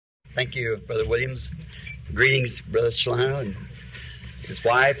Thank you, Brother Williams. Greetings, Brother Shalom and his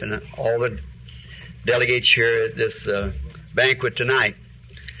wife and all the delegates here at this banquet tonight.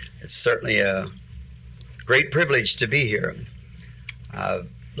 It's certainly a great privilege to be here. I've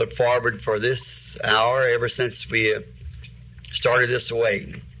looked forward for this hour ever since we started this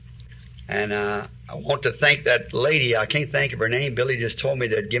way. And I want to thank that lady. I can't think of her name. Billy just told me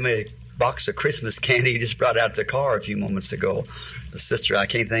to give me a box of Christmas candy he just brought out the car a few moments ago. The sister, I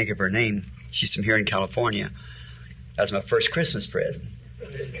can't think of her name. She's from here in California. That was my first Christmas present.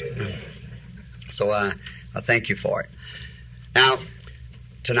 So I thank you for it. Now,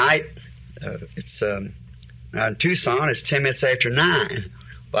 tonight, it's in Tucson, it's 10 minutes after 9.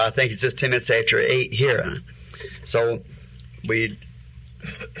 But I think it's just 10 minutes after 8 here. So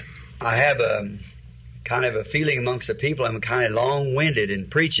I have a kind of a feeling amongst the people I'm kind of long-winded in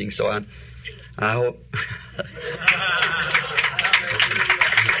preaching, so I hope...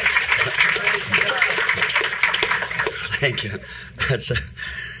 Thank you. That's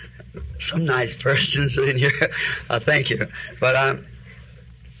some nice persons in here. Thank you. But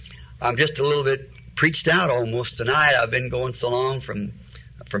I'm just a little bit preached out almost tonight. I've been going so long from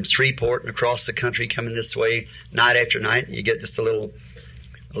Shreveport and across the country coming this way night after night. You get just a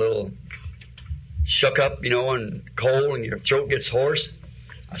little shook up, and cold, and your throat gets hoarse.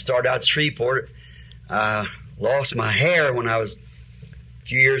 I started out at Shreveport. Lost my hair when I was a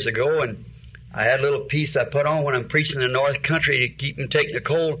few years ago, and I had a little piece I put on when I'm preaching in the North Country to keep from taking the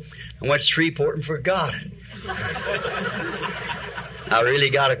cold. I went to Shreveport and forgot it. I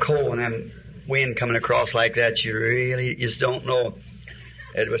really got a cold when that wind coming across like that. You really just don't know.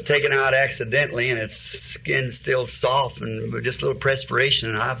 It was taken out accidentally, and its skin's still soft, and with just a little perspiration,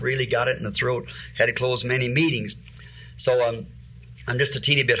 and I've really got it in the throat. Had to close many meetings. So I'm just a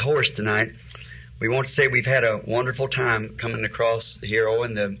teeny bit hoarse tonight. We want to say we've had a wonderful time coming across here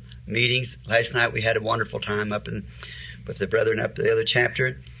in the meetings. Last night we had a wonderful time with the brethren up the other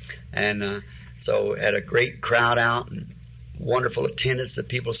chapter, and so had a great crowd out and wonderful attendance. The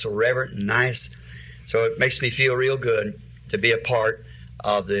people so reverent and nice. So it makes me feel real good to be a part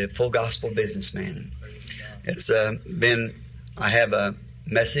of the full gospel businessman. It's I have a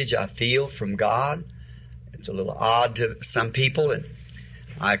message I feel from God. It's a little odd to some people, and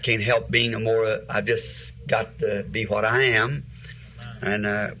I can't help being I've just got to be what I am, and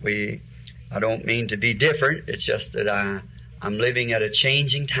I don't mean to be different. It's just that I'm living at a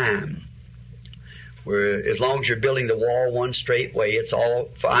changing time. As long as you're building the wall one straight way, it's all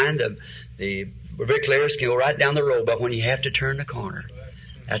fine. The bricklayers can go right down the road, but when you have to turn the corner,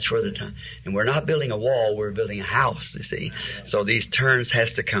 that's where the time. And we're not building a wall, we're building a house, you see. So these turns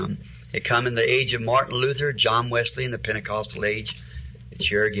has to come. They come in the age of Martin Luther, John Wesley, in the Pentecostal age. It's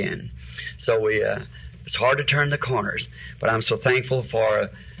here again. So it's hard to turn the corners. But I'm so thankful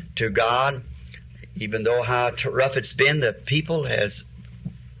to God, even though how rough it's been, the people has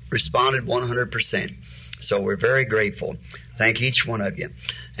responded 100%. So we're very grateful. Thank each one of you.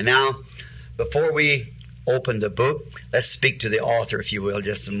 And now, before we open the book, let's speak to the author, if you will,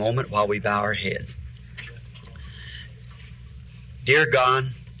 just a moment while we bow our heads. Dear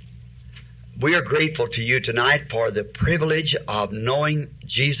God, we are grateful to you tonight for the privilege of knowing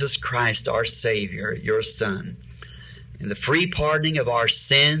Jesus Christ, our Savior, your Son, and the free pardoning of our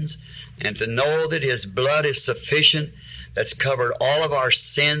sins, and to know that His blood is sufficient, that's covered all of our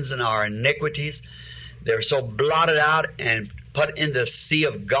sins and our iniquities. They're so blotted out and put in the sea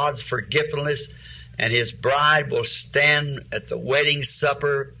of God's forgetfulness, and His bride will stand at the wedding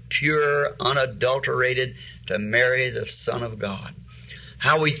supper, pure, unadulterated, to marry the Son of God.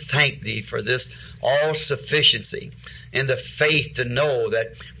 How we thank Thee for this all-sufficiency and the faith to know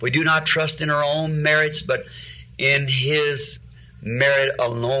that we do not trust in our own merits, but in His merit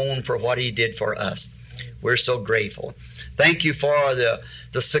alone for what He did for us. We're so grateful. Thank you for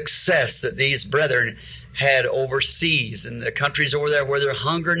the success that these brethren had overseas in the countries over there where they're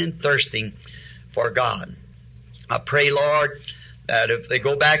hungering and thirsting for God. I pray, Lord, that if they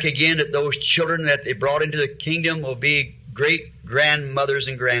go back again, that those children that they brought into the kingdom will be great grandmothers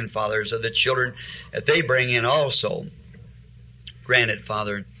and grandfathers of the children that they bring in also. Grant it,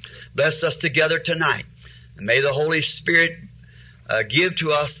 Father. Bless us together tonight. And may the Holy Spirit give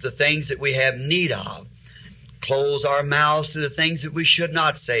to us the things that we have need of. Close our mouths to the things that we should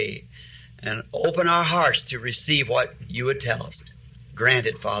not say. And open our hearts to receive what you would tell us. Grant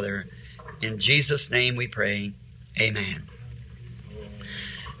it, Father. In Jesus' name we pray. Amen.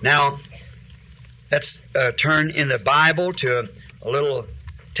 Now, let's turn in the Bible to a little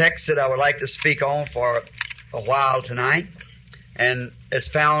text that I would like to speak on for a while tonight. And it's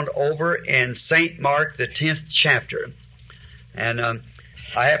found over in St. Mark, the 10th chapter. And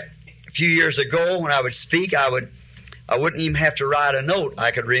I have a few years ago when I would speak, I wouldn't even have to write a note.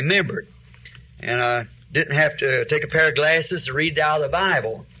 I could remember it. And I didn't have to take a pair of glasses to read out of the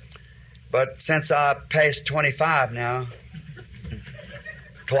Bible. But since I passed 25 now,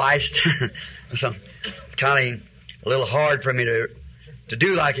 twice, so it's kind of a little hard for me to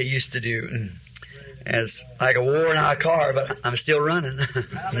do like I used to do. And it's like a worn-out car, but I'm still running.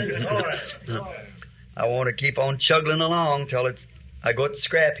 I want to keep on chugging along till I go to the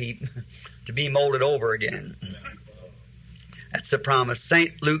scrap heap to be molded over again. That's the promise.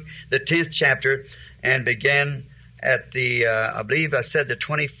 St. Luke, the 10th chapter, and begin at the, I believe I said the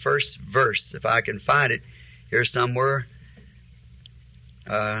 21st verse, if I can find it here somewhere.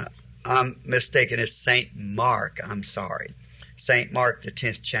 I'm mistaken. It's St. Mark. I'm sorry. St. Mark, the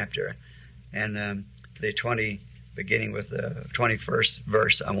 10th chapter, and beginning with the 21st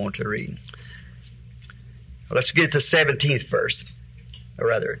verse I want to read. Let's get to the 17th verse, or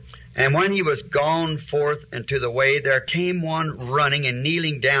rather. And when he was gone forth into the way, there came one running and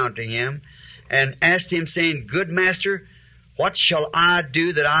kneeling down to him, and asked him, saying, Good master, what shall I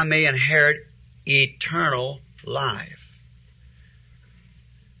do that I may inherit eternal life?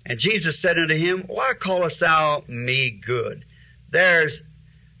 And Jesus said unto him, Why callest thou me good? There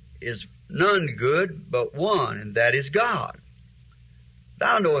is none good but one, and that is God.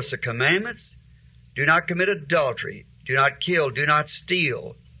 Thou knowest the commandments. Do not commit adultery. Do not kill. Do not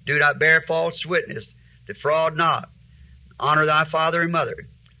steal. Do not bear false witness. Defraud not. Honor thy father and mother.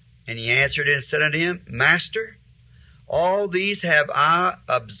 And he answered and said unto him, Master, all these have I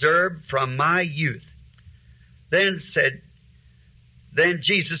observed from my youth. Then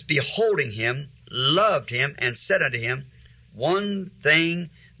Jesus, beholding him, loved him, and said unto him, One thing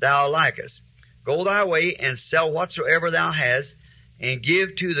thou likest. Go thy way, and sell whatsoever thou hast, and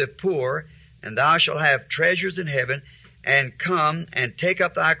give to the poor, and thou shalt have treasures in heaven, and come and take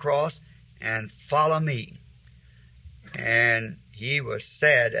up thy cross, and follow me. And he was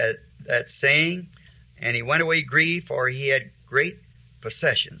sad at that saying, and he went away grieved, for he had great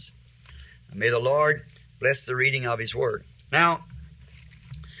possessions. And may the Lord bless the reading of his word. Now,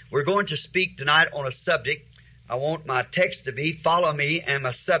 we're going to speak tonight on a subject. I want my text to be, follow me, and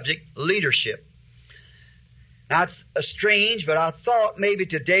my subject, leadership. Now, it's strange, but I thought maybe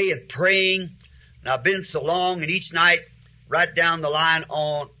today in praying, and I've been so long, and each night, right down the line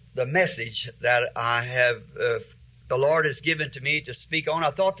on the message that I have, the Lord has given to me to speak on.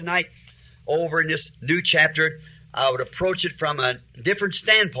 I thought tonight, over in this new chapter, I would approach it from a different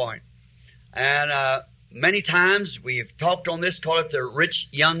standpoint. And many times we've talked on this, call it the rich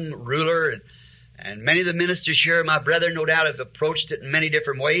young ruler, and many of the ministers here, my brethren, no doubt have approached it in many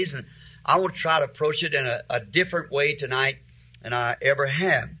different ways, and I will try to approach it in a different way tonight than I ever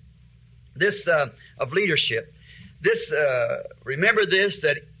have. This of leadership. This remember this,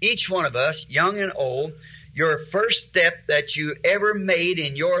 that each one of us, young and old, your first step that you ever made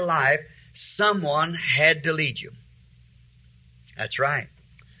in your life, someone had to lead you. That's right.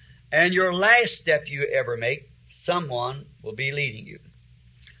 And your last step you ever make, someone will be leading you.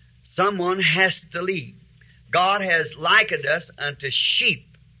 Someone has to lead. God has likened us unto sheep.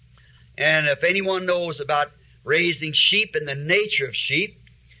 And if anyone knows about raising sheep and the nature of sheep,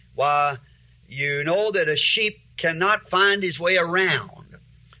 why, you know that a sheep cannot find his way around.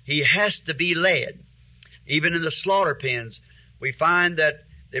 He has to be led. Even in the slaughter pens, we find that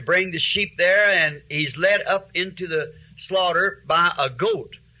they bring the sheep there and he's led up into the slaughter by a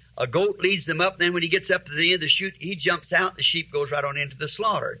goat. A goat leads them up, then when he gets up to the end of the chute, he jumps out, the sheep goes right on into the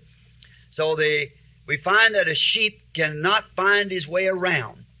slaughter. So we find that a sheep cannot find his way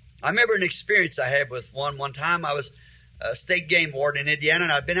around. I remember an experience I had with one time. I was a state game warden in Indiana,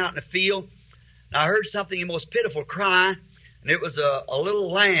 and I'd been out in the field, and I heard something, the most pitiful cry, and it was a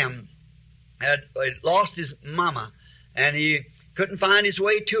little lamb had lost his mama, and he couldn't find his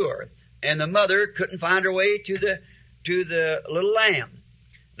way to her, and the mother couldn't find her way to the little lamb.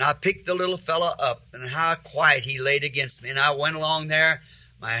 And I picked the little fella up, and how quiet he laid against me. And I went along there,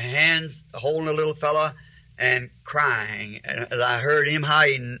 my hands holding the little fella, and crying. And as I heard him, how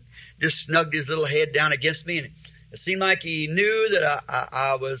he just snugged his little head down against me, and it seemed like he knew that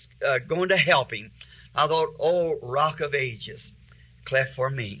I was going to help him. I thought, oh, Rock of Ages, cleft for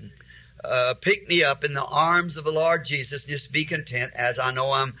me. Pick me up in the arms of the Lord Jesus. Just be content, as I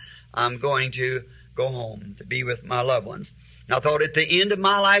know I'm going to go home to be with my loved ones. And I thought, at the end of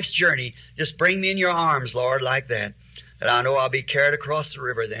my life's journey, just bring me in your arms, Lord, like that. And I know I'll be carried across the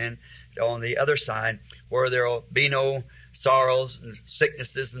river then, on the other side, where there will be no sorrows and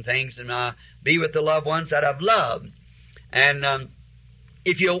sicknesses and things, and I'll be with the loved ones that I've loved. And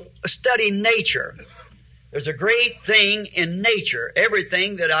if you study nature, there's a great thing in nature.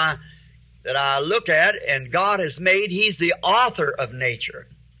 Everything that I that I look at and God has made, He's the author of nature.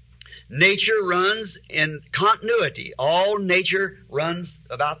 Nature runs in continuity. All nature runs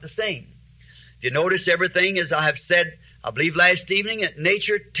about the same. You notice everything, as I have said, I believe last evening, that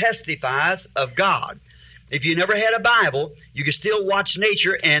nature testifies of God. If you never had a Bible, you can still watch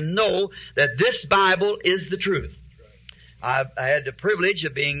nature and know that this Bible is the truth. I had the privilege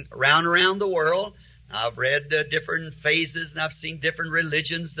of being around the world. I've read different phases, and I've seen different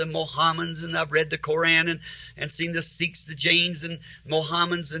religions, the Mohammedans, and I've read the Koran, and seen the Sikhs, the Jains, and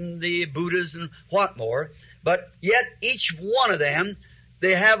Mohammedans, and the Buddhas, and what more. But yet, each one of them,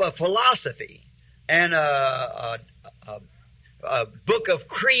 they have a philosophy, and a book of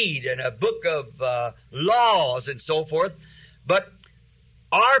creed, and a book of laws, and so forth. But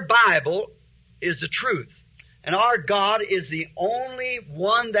our Bible is the truth, and our God is the only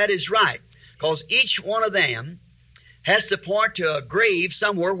one that is right. Because each one of them has to point to a grave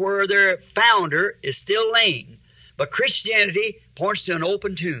somewhere where their founder is still laying. But Christianity points to an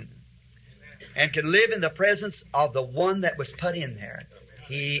open tomb and can live in the presence of the one that was put in there.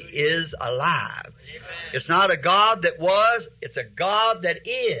 He is alive. It's not a God that was, it's a God that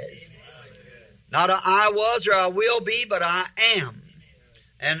is. Not a I was or I will be, but I am.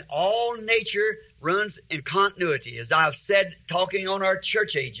 And all nature runs in continuity. As I've said, talking on our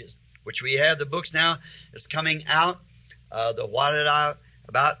church ages, which we have the books now is coming out,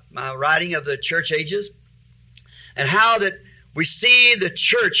 about my writing of the church ages, and how that we see the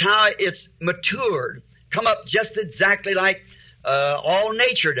church, how it's matured, come up just exactly like all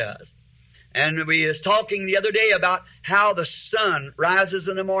nature does. And we was talking the other day about how the sun rises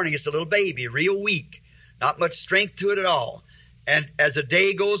in the morning. It's a little baby, real weak, not much strength to it at all. And as the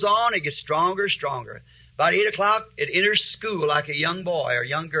day goes on, it gets stronger and stronger. About 8 o'clock, it enters school like a young boy or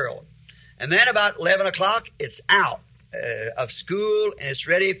young girl. And then about 11 o'clock, it's out of school and it's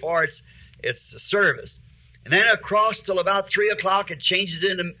ready for its service. And then across till about 3 o'clock, it changes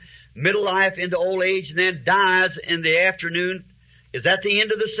into middle life, into old age, and then dies in the afternoon. Is that the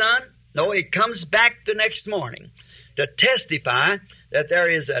end of the sun? No, it comes back the next morning to testify that there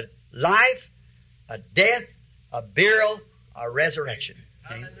is a life, a death, a burial, a resurrection.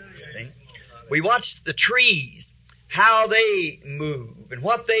 See? We watch the trees, how they move and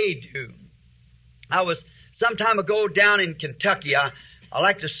what they do. I was some time ago down in Kentucky. I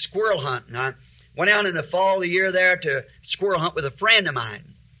like to squirrel hunt, and I went out in the fall of the year there to squirrel hunt with a friend of mine.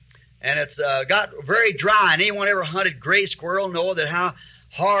 And it's got very dry, and anyone ever hunted gray squirrel know that how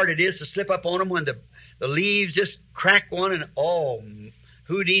hard it is to slip up on them when the leaves just crack one, and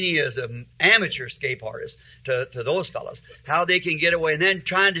Houdini is an amateur escape artist to those fellows. How they can get away. And then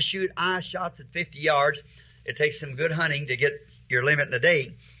trying to shoot eye shots at 50 yards, it takes some good hunting to get your limit in a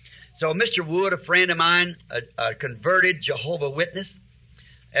day. So Mr. Wood, a friend of mine, a converted Jehovah Witness,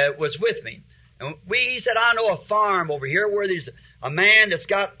 was with me. And he said, I know a farm over here where there's a man that's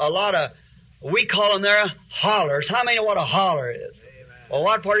got a lot of, we call them there hollers. How many know what a holler is? Amen. Well,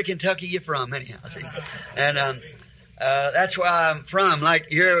 what part of Kentucky you from anyhow? See? And that's where I'm from. Like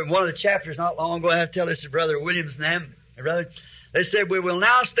here in one of the chapters not long ago, I have to tell this to Brother Williams and them. Brother, they said, we will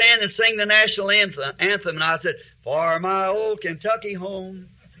now stand and sing the national anthem. And I said, for my old Kentucky home.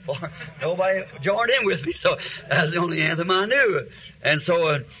 Nobody joined in with me, so that's the only anthem I knew. And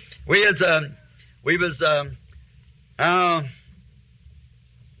so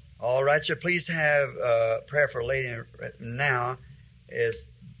all right, sir, please have prayer for a lady now is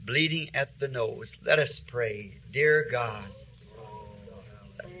bleeding at the nose. Let us pray. Dear God,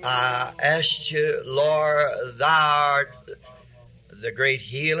 I ask you, Lord, thou art the great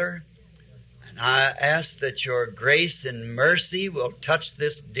healer. And I ask that your grace and mercy will touch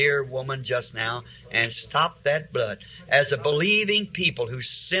this dear woman just now and stop that blood. As a believing people who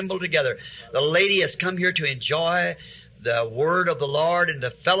assemble together, the lady has come here to enjoy the word of the Lord and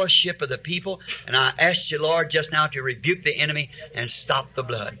the fellowship of the people. And I ask you, Lord, just now to rebuke the enemy and stop the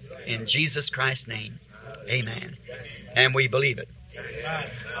blood. In Jesus Christ's name, amen. And we believe it.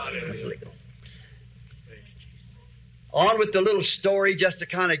 We believe it. On with the little story just to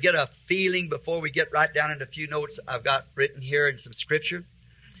kind of get a feeling before we get right down into a few notes I've got written here in some scripture.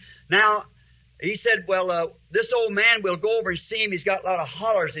 Now, he said, well, this old man, we'll go over and see him. He's got a lot of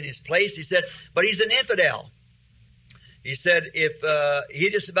hollers in his place. He said, but he's an infidel. He said, if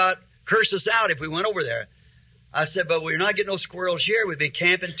he'd just about curse us out if we went over there. I said, but we're not getting no squirrels here. We've been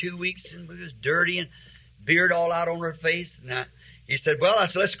camping 2 weeks, and we was dirty and beard all out on her face. And he said, well, I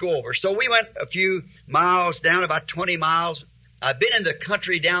said, let's go over. So we went a few miles down, about 20 miles. I've been in the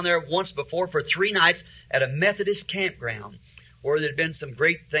country down there once before for 3 nights at a Methodist campground where there'd been some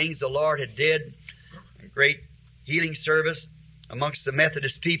great things the Lord had did, a great healing service amongst the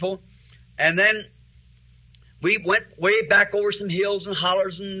Methodist people. And then we went way back over some hills and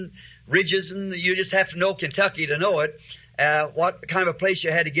hollers and ridges, and you just have to know Kentucky to know it, what kind of a place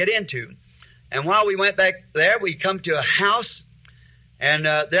you had to get into. And while we went back there, we come to a house, and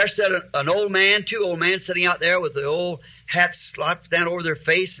there sat an old man, two old men sitting out there with the old hats slapped down over their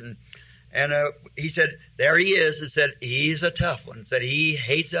face, and he said, there he is, and said, he's a tough one. Said, he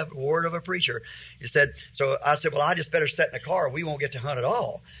hates a word of a preacher. He said, so I said, well, I just better sit in the car. We won't get to hunt at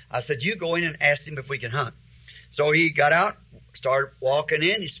all. I said, you go in and ask him if we can hunt. So he got out, started walking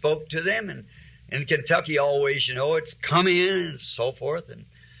in. He spoke to them, and in Kentucky always, you know, it's come in and so forth. And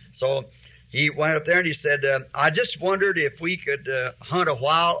so he went up there and he said, I just wondered if we could hunt a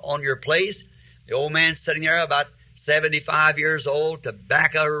while on your place. The old man sitting there about 75 years old,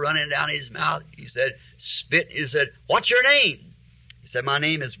 tobacco running down his mouth. He said, spit. He said, what's your name? He said, my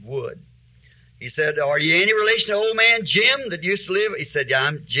name is Wood. He said, are you any relation to old man Jim that used to live? He said, yeah,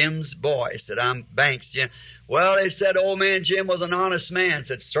 I'm Jim's boy. He said, I'm Banks Jim. Well, they said old man Jim was an honest man. He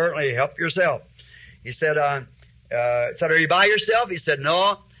said, certainly, help yourself. He said, are you by yourself? He said,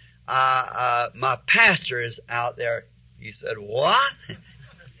 no, my pastor is out there. He said, what?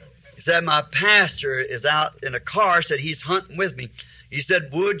 He said, my pastor is out in a car, said he's hunting with me. He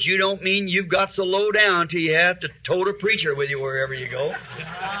said, Wood, you don't mean you've got so low down till you have to tote a preacher with you wherever you go.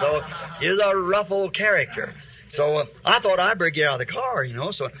 So he's a rough old character. So I thought I'd better get out of the car, you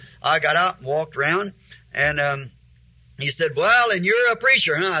know. So I got out and walked around, and he said, well, and you're a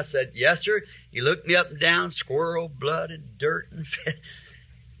preacher, huh? I said, yes, sir. He looked me up and down, squirrel, blood, and dirt, and fat.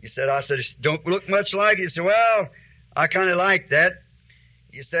 He said, I said, don't look much like it. He said, well, I kind of like that.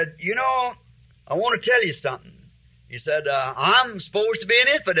 He said, you know, I want to tell you something. He said, I'm supposed to be an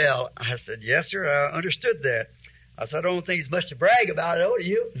infidel. I said, yes, sir, I understood that. I said, I don't think it's much to brag about, oh, do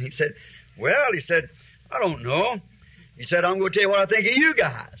you? And he said, well, he said, I don't know. He said, I'm going to tell you what I think of you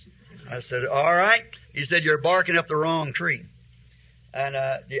guys. I said, all right. He said, you're barking up the wrong tree. And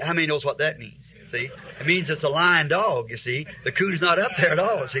how many knows what that means? See? It means it's a lying dog, you see. The coon's not up there at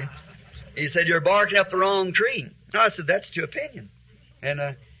all, see. He said, you're barking up the wrong tree. I said, that's to opinion.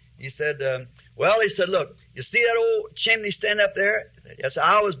 And he said, well, he said, look, you see that old chimney stand up there? Yes,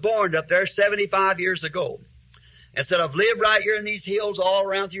 I was born up there 75 years ago. And said, I've lived right here in these hills all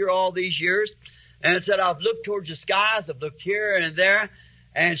around here all these years. And said, I've looked towards the skies, I've looked here and there,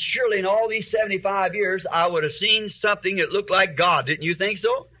 and surely in all these 75 years, I would have seen something that looked like God. Didn't you think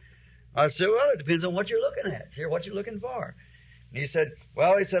so? I said, well, it depends on what you're looking at, here, what you're looking for. And he said,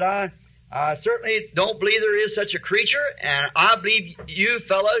 well, he said, I certainly don't believe there is such a creature, and I believe you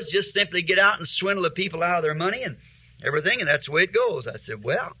fellows just simply get out and swindle the people out of their money and everything, and that's the way it goes. I said,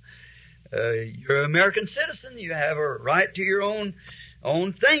 well, you're an American citizen. You have a right to your own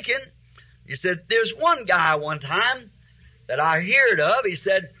thinking. He said, there's one guy one time that I heard of. He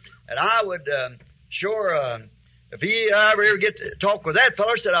said that I would if he ever get to talk with that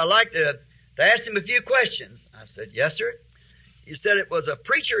fellow, said I'd like to ask him a few questions. I said, yes, sir. He said it was a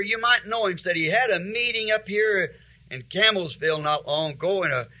preacher, you might know him. Said he had a meeting up here in Campbellsville not long ago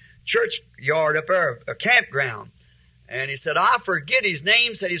in a church yard up there, a campground. And he said, I forget his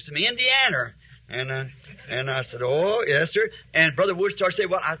name. Said he's from Indiana. And I said, oh, yes, sir. And Brother Wood started saying,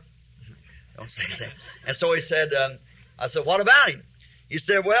 well, I don't say that. And so he said, I said, what about him? He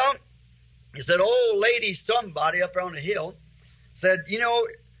said, well, he said, old lady somebody up there on the hill said, you know,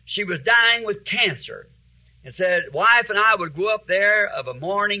 she was dying with cancer. And said, wife and I would go up there of a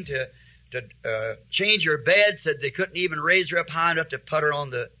morning to change her bed. Said they couldn't even raise her up high enough to put her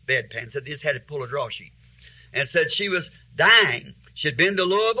on the bedpan. Said they just had to pull a draw sheet. And said she was dying. She had been to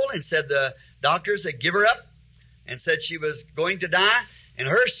Louisville and said the doctors had give her up and said she was going to die. And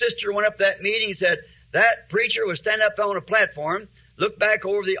her sister went up to that meeting and said that preacher was standing up on a platform, looked back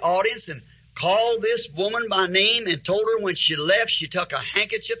over the audience and called this woman by name and told her when she left she took a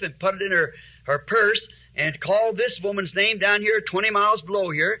handkerchief and put it in her purse and called this woman's name down here 20 miles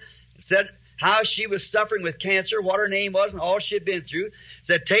below here, said how she was suffering with cancer, what her name was, and all she had been through.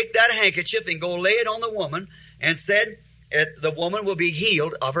 Said, take that handkerchief and go lay it on the woman, and said the woman will be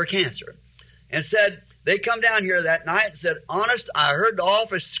healed of her cancer. And said, they come down here that night and said, honest, I heard the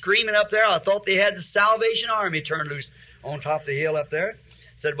office screaming up there. I thought they had the Salvation Army turned loose on top of the hill up there.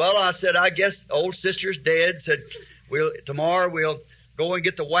 Said, well, I said, I guess old sister's dead. Said, tomorrow we'll go and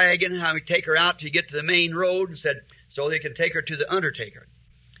get the wagon, how we take her out to get to the main road, and said, so they can take her to the undertaker.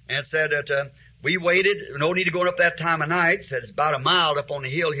 And said that we waited, no need to go up that time of night. Said it's about a mile up on the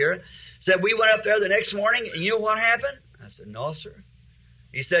hill here. Said we went up there the next morning, and you know what happened? I said, no, sir.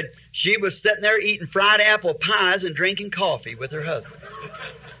 He said she was sitting there eating fried apple pies and drinking coffee with her husband.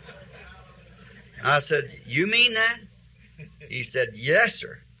 I said, you mean that? He said, yes,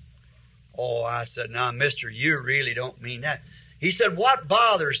 sir. Oh, I said, now, mister, you really don't mean that. He said, what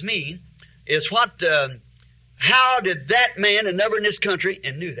bothers me is how did that man that never in this country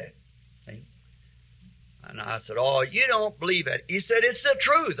and knew that? See? And I said, oh, you don't believe that. He said, it's the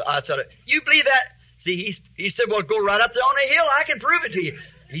truth. I said, you believe that? See, he said, well, go right up there on the hill. I can prove it to you.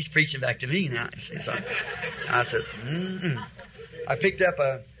 He's preaching back to me now. See, so I said, I picked up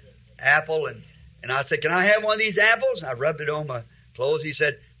an apple and I said, can I have one of these apples? And I rubbed it on my clothes. He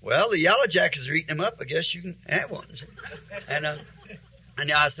said, well, the yellow jackets are eating them up. I guess you can have one.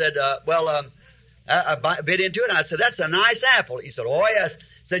 And I said, I bit into it, and I said, that's a nice apple. He said, oh, yes. I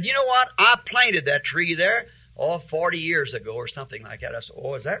said, you know what? I planted that tree there, 40 years ago or something like that. I said,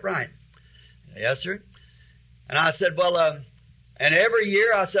 oh, is that right? Yes, sir. And I said, well, and every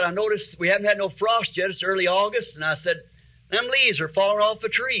year, I said, I noticed we haven't had no frost yet. It's early August. And I said, them leaves are falling off the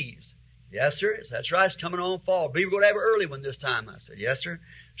trees. Yes, sir. That's right. It's coming on fall. I believe we're going to have an early one this time. I said, yes, sir.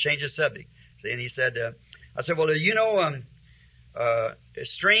 Change the subject. See, and he said, I said, well, you know,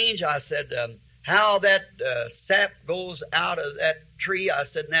 it's strange. I said, how that sap goes out of that tree. I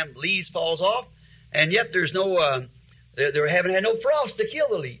said, and them leaves falls off, and yet there's no, they haven't had no frost to kill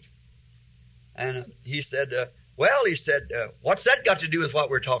the leaf. And he said, what's that got to do with what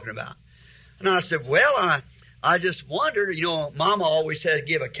we're talking about? And I said, well, I just wondered, you know, Mama always says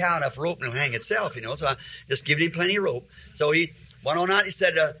give a cow enough rope and it'll hang itself, you know, so I just gave him plenty of rope. So he went on out, he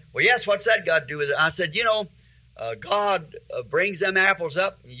said, well, yes, what's that got to do with it? I said, you know, God brings them apples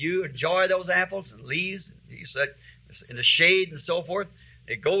up, and you enjoy those apples and leaves. He said, in the shade and so forth.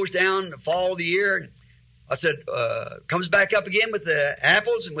 It goes down in the fall of the year. And I said, comes back up again with the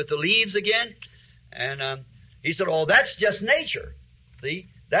apples and with the leaves again. And he said, oh, that's just nature. See,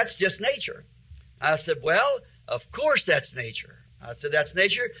 that's just nature. I said, well, of course that's nature. I said, that's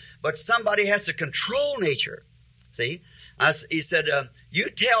nature, but somebody has to control nature. See? He said, you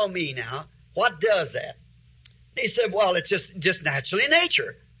tell me now, what does that? He said, well, it's just naturally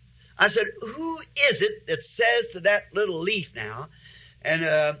nature. I said, who is it that says to that little leaf now? And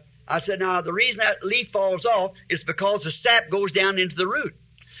I said, now, the reason that leaf falls off is because the sap goes down into the root.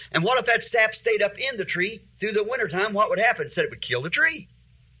 And what if that sap stayed up in the tree through the wintertime? What would happen? It said it would kill the tree.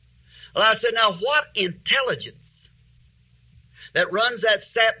 Well, I said, now, what intelligence that runs that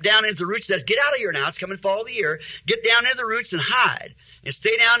sap down into the roots says, get out of here now, it's coming fall of the year, get down into the roots and hide, and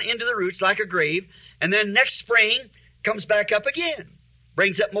stay down into the roots like a grave, and then next spring comes back up again,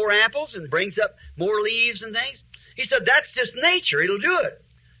 brings up more apples and brings up more leaves and things. He said, that's just nature, it'll do it.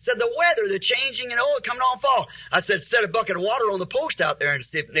 Said, the weather, the changing, and coming on fall. I said, set a bucket of water on the post out there and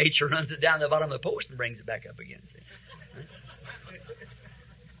see if nature runs it down the bottom of the post and brings it back up again.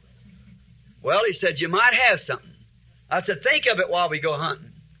 Well, he said, you might have something. I said, think of it while we go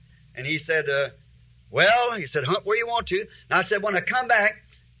hunting. And he said, he said, hunt where you want to. And I said, when I come back,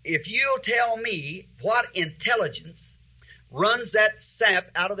 if you'll tell me what intelligence runs that sap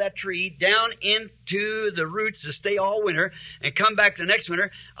out of that tree down into the roots to stay all winter and come back the next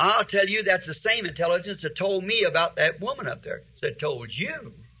winter, I'll tell you that's the same intelligence that told me about that woman up there. Said, told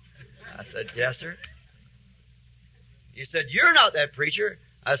you? I said, yes, sir. He said, you're not that preacher.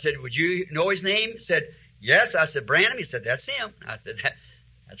 I said, would you know his name? He said, yes. I said, Branham. He said, that's him. I said,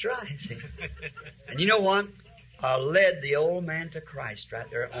 that's right. And you know what? I led the old man to Christ right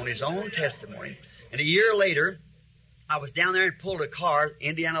there on his own testimony. And a year later, I was down there and pulled a car,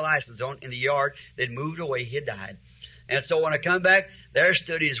 Indiana license on, in the yard. They'd moved away. He had died. And so when I come back, there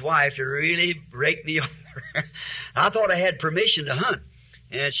stood his wife to really break me over. I thought I had permission to hunt.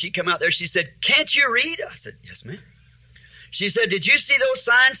 And she come out there. She said, can't you read? I said, yes, ma'am. She said, did you see those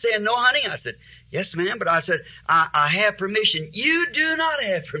signs saying no hunting? I said, yes, ma'am. But I said, I have permission. You do not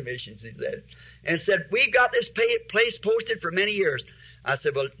have permission, she said. And said, we've got this place posted for many years. I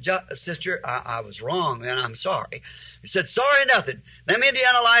said, well, sister, I was wrong, and I'm sorry. He said, sorry nothing. Them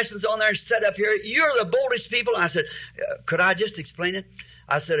Indiana license on there and set up here. You're the boldest people. I said, could I just explain it?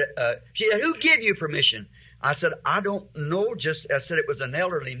 I said, she said, who gave you permission? I said, I don't know. I said it was an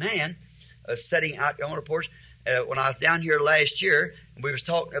elderly man sitting out on the porch. When I was down here last year, we was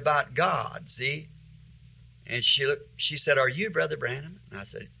talking about God, see? And she said, are you Brother Branham? And I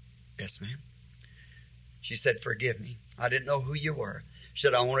said, yes, ma'am. She said, forgive me. I didn't know who you were. She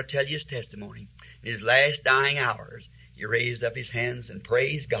said, I want to tell you his testimony. In his last dying hours, he raised up his hands and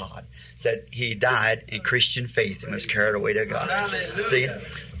praised God. Said he died in Christian faith and was carried away to God. Hallelujah. See,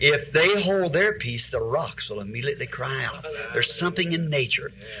 if they hold their peace, the rocks will immediately cry out. There's something in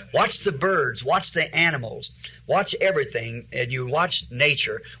nature. Watch the birds. Watch the animals. Watch everything, and you watch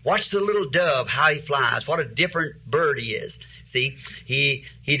nature. Watch the little dove, how he flies. What a different bird he is. See,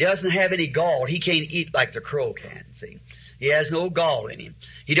 he doesn't have any gall. He can't eat like the crow can. See, He has no gall in him.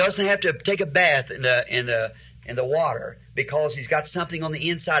 He doesn't have to take a bath in the water because he's got something on the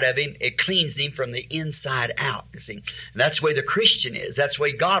inside of him. It cleans him from the inside out, you see. And that's the way the Christian is. That's the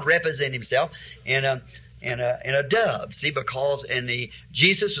way God represents himself in a dove, see, because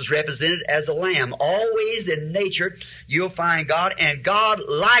Jesus was represented as a lamb. Always in nature you'll find God, and God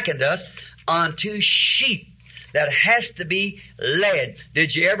likened us unto sheep that has to be led.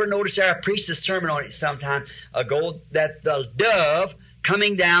 Did you ever notice there? I preached a sermon on it some time ago, that the dove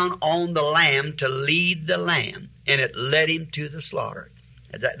coming down on the lamb to lead the lamb, and it led him to the slaughter.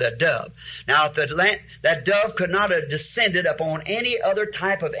 The dove. Now, that dove could not have descended upon any other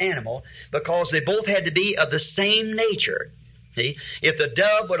type of animal because they both had to be of the same nature. See? If the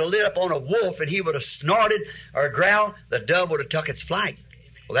dove would have lit up on a wolf and he would have snorted or growled, the dove would have took its flight.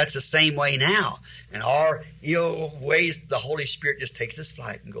 Well, that's the same way now. In our ill ways, the Holy Spirit just takes its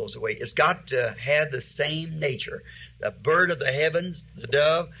flight and goes away. It's got to have the same nature. The bird of the heavens, the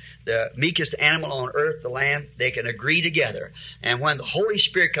dove, the meekest animal on earth, the lamb, they can agree together. And when the Holy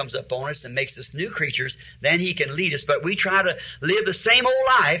Spirit comes upon us and makes us new creatures, then He can lead us. But we try to live the same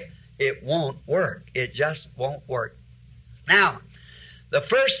old life, it won't work. It just won't work. Now, the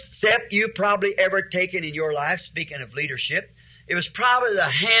first step you probably ever taken in your life, speaking of leadership, it was probably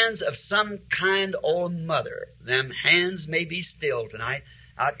the hands of some kind old mother. Them hands may be still tonight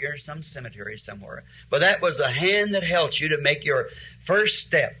out here in some cemetery somewhere. But that was a hand that helped you to make your first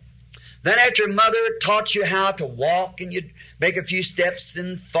step. Then after mother taught you how to walk, and you'd make a few steps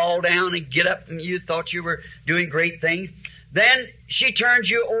and fall down and get up and you thought you were doing great things, then she turned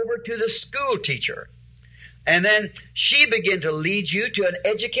you over to the school teacher. And then she began to lead you to an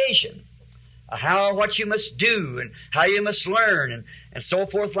education. What you must do and how you must learn and so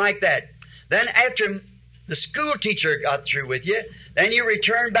forth like that. Then after the school teacher got through with you, then you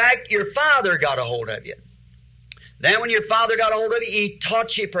return back, your father got a hold of you. Then when your father got a hold of you, he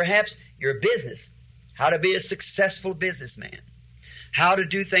taught you perhaps your business, how to be a successful businessman, how to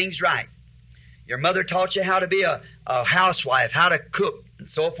do things right. Your mother taught you how to be a housewife, how to cook and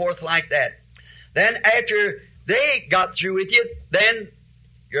so forth like that. Then after they got through with you, then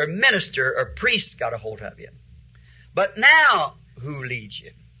your minister or priest got a hold of you. But now, who leads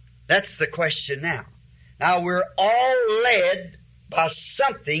you? That's the question now. Now, we're all led by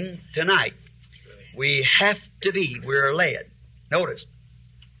something tonight. We have to be. We're led. Notice.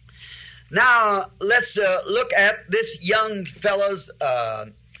 Now, let's look at this young fellow's,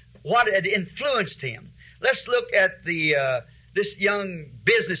 what had influenced him. Let's look at this young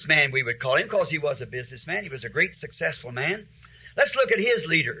businessman, we would call him, because he was a businessman. He was a great, successful man. Let's look at his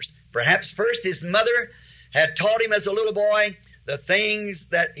leaders. Perhaps first his mother had taught him as a little boy the things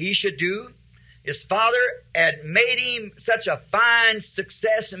that he should do. His father had made him such a fine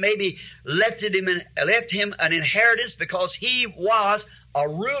success and maybe left him an inheritance because he was a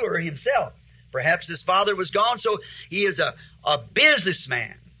ruler himself. Perhaps his father was gone, so he is a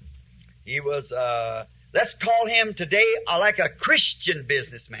businessman. He was, let's call him today like a Christian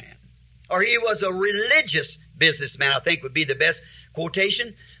businessman. Or he was a religious businessman, I think would be the best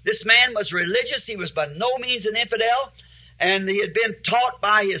quotation. This man was religious. He was by no means an infidel. And he had been taught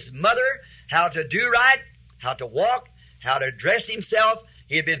by his mother how to do right, how to walk, how to dress himself.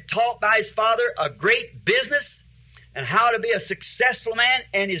 He had been taught by his father a great business and how to be a successful man.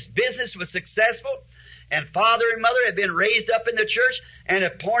 And his business was successful. And father and mother had been raised up in the church and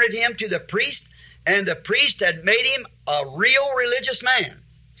appointed him to the priest. And the priest had made him a real religious man.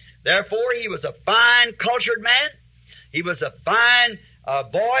 Therefore, he was a fine, cultured man. He was a fine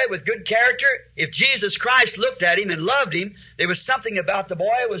boy with good character. If Jesus Christ looked at him and loved him, there was something about the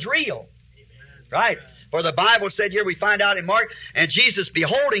boy that was real. Amen. Right? For the Bible said here, we find out in Mark, and Jesus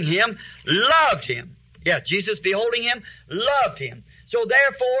beholding him, loved him. Yeah, Jesus beholding him, loved him. So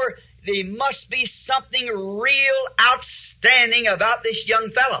therefore, there must be something real outstanding about this young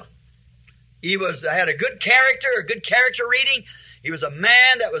fellow. He had a good character, a good character reading. He was a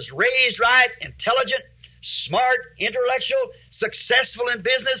man that was raised right, intelligent, smart, intellectual, successful in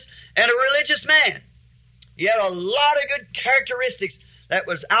business, and a religious man. He had a lot of good characteristics that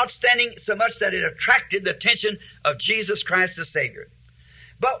was outstanding, so much that it attracted the attention of Jesus Christ the Savior.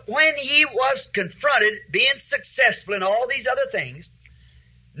 But when he was confronted, being successful in all these other things,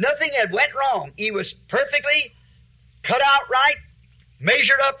 nothing had went wrong. He was perfectly cut out right,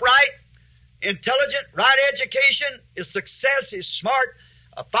 measured up right, intelligent, right education, his success, he's smart,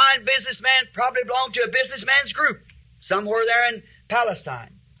 a fine businessman, probably belonged to a businessman's group somewhere there in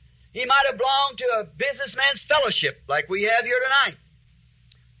Palestine. He might have belonged to a businessman's fellowship like we have here tonight.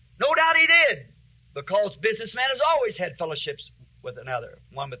 No doubt he did, because businessmen has always had fellowships with another,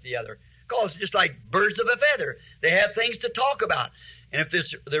 one with the other, Because just like birds of a feather, they have things to talk about. And if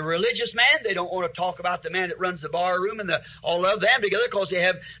it's the religious man, they don't want to talk about the man that runs the bar room and all of them together because they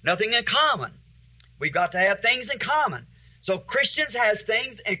have nothing in common. We've got to have things in common. So Christians has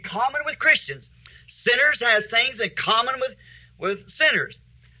things in common with Christians. Sinners has things in common with sinners.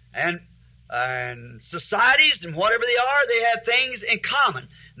 And societies and whatever they are, they have things in common.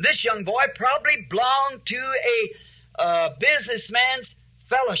 This young boy probably belonged to a businessman's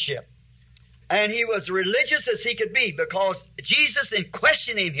fellowship. And he was religious as he could be, because Jesus, in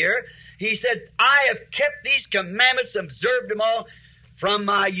questioning here, he said, I have kept these commandments, observed them all from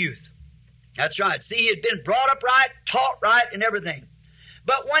my youth. That's right. See, he had been brought up right, taught right, and everything.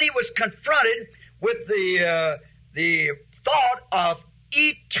 But when he was confronted with the thought of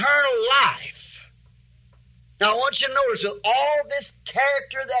eternal life, now I want you to notice, with all this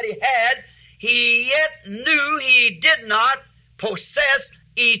character that he had, he yet knew he did not possess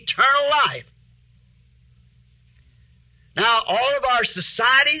eternal life. Now, all of our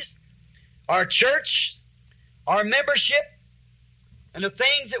societies, our church, our membership, and the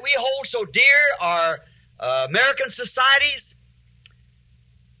things that we hold so dear, our American societies,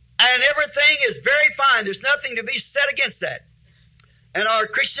 and everything is very fine. There's nothing to be said against that. And our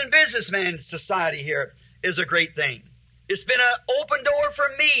Christian businessman society here is a great thing. It's been an open door for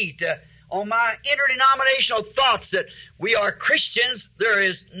me on my interdenominational thoughts that we are Christians. There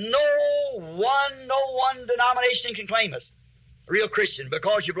is no one denomination can claim us real Christian,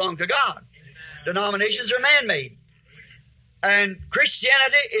 because you belong to God. Amen. Denominations are man-made. And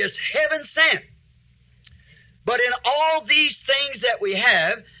Christianity is heaven sent. But in all these things that we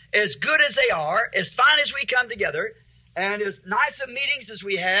have, as good as they are, as fine as we come together, and as nice of meetings as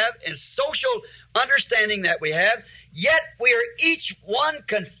we have, and social understanding that we have, yet we are each one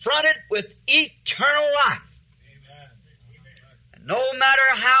confronted with eternal life. Amen. No matter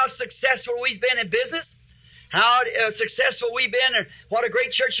how successful we've been in business, how successful we've been, and what a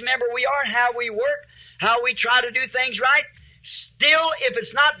great church member we are, how we work, how we try to do things right, still, if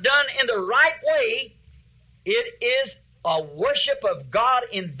it's not done in the right way, it is a worship of God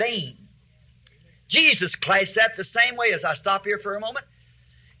in vain. Jesus classed that the same way. As I stop here for a moment,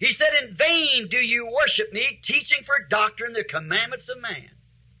 He said, in vain do you worship me, teaching for doctrine the commandments of man.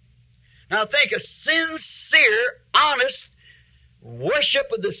 Now think, a sincere, honest worship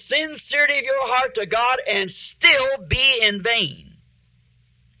with the sincerity of your heart to God and still be in vain.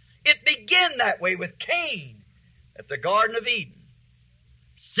 It began that way with Cain at the Garden of Eden.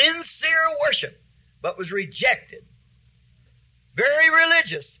 Sincere worship, but was rejected. Very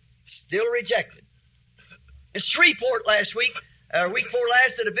religious, still rejected. In Shreveport last week, week before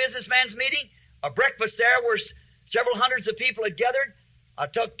last, at a businessman's meeting, a breakfast there where several hundreds of people had gathered. I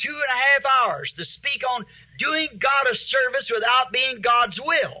took 2.5 hours to speak on doing God a service without being God's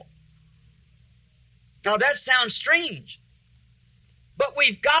will. Now that sounds strange, but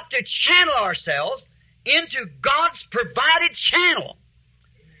we've got to channel ourselves into God's provided channel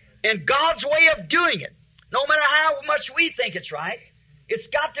and God's way of doing it. No matter how much we think it's right, it's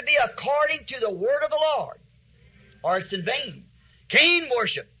got to be according to the word of the Lord, or it's in vain. Cain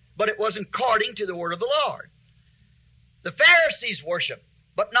worshiped, but it wasn't according to the word of the Lord. The Pharisees worshiped,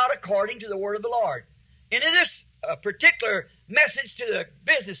 but not according to the word of the Lord. And in this particular message to the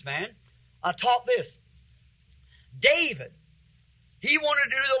businessman, I taught this. David, he wanted to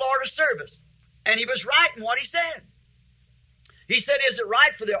do the Lord a service, and he was right in what he said. He said, is it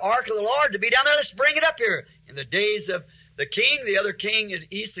right for the ark of the Lord to be down there? Let's bring it up here. In the days of the king, the other king,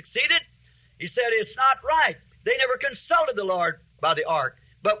 he succeeded. He said, it's not right. They never consulted the Lord by the ark,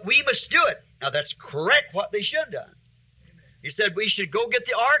 but we must do it. Now that's correct what they should have done. He said we should go get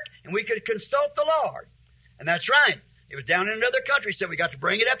the ark and we could consult the Lord. And that's right. It was down in another country, so we got to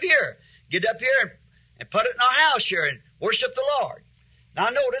bring it up here. Get it up here and put it in our house here and worship the Lord. Now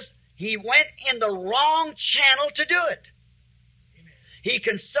notice, he went in the wrong channel to do it. He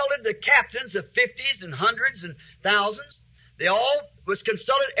consulted the captains of 50s and hundreds and thousands. They all was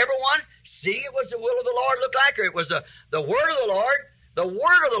consulted, everyone, seeing it was the will of the Lord look like, or it was the word of the Lord. The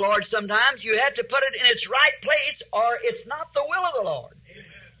word of the Lord, sometimes you have to put it in its right place, or it's not the will of the Lord.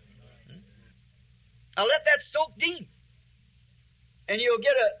 Amen. Now let that soak deep, and you'll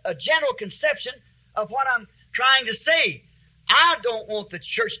get a general conception of what I'm trying to say. I don't want the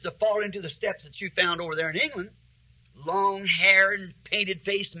church to fall into the steps that you found over there in England. Long hair and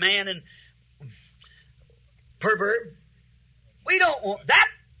painted-faced man and pervert. We don't want that.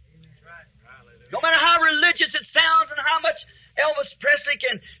 No matter how religious it sounds and how much Elvis Presley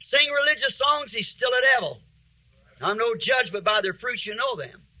can sing religious songs, he's still a devil. I'm no judge, but by their fruits you know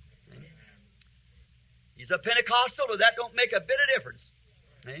them. He's a Pentecostal, but that don't make a bit of difference.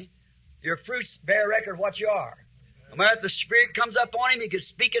 Your fruits bear record of what you are. No matter if the Spirit comes up on him, he could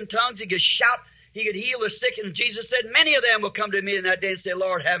speak in tongues, he could shout, he could heal the sick. And Jesus said, many of them will come to me in that day and say,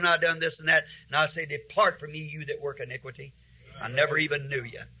 Lord, haven't I done this and that? And I say, depart from me, you that work iniquity. I never even knew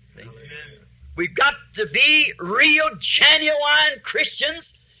you. See? We've got to be real, genuine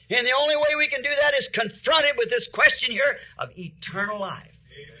Christians. And the only way we can do that is confronted with this question here of eternal life.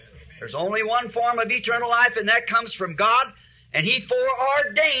 There's only one form of eternal life, and that comes from God. And He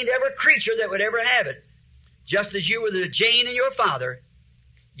foreordained every creature that would ever have it. Just as you was a Jane in your father,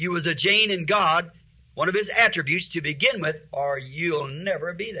 you was a Jane in God, one of His attributes to begin with, or you'll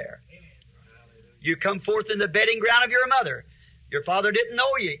never be there. You come forth in the bedding ground of your mother. Your father didn't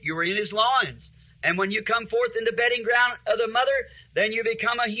know you. You were in his loins. And when you come forth in the bedding ground of the mother, then you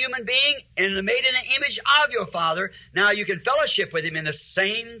become a human being and made in the image of your Father. Now you can fellowship with Him in the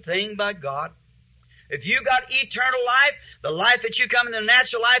same thing by God. If you got eternal life, the life that you come in the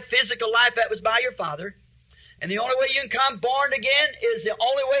natural life, physical life, that was by your Father. And the only way you can come born again is the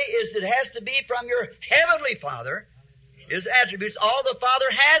only way is it has to be from your Heavenly Father. His attributes, all the Father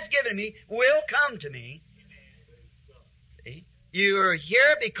has given me, will come to me. See? You are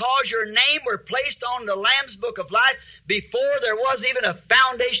here because your name were placed on the Lamb's Book of Life before there was even a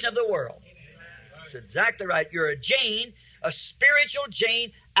foundation of the world. That's exactly right. You're a Jane, a spiritual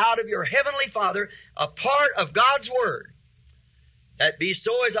Jane out of your Heavenly Father, a part of God's Word. That be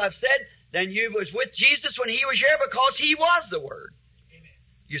so, as I've said, then you was with Jesus when He was here because He was the Word.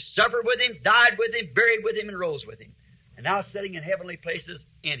 You suffered with Him, died with Him, buried with Him, and rose with Him. And now sitting in heavenly places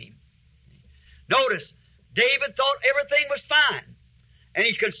in Him. Notice, David thought everything was fine. And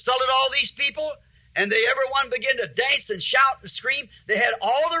he consulted all these people, and everyone began to dance and shout and scream. They had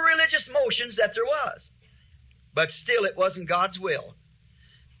all the religious motions that there was. But still, it wasn't God's will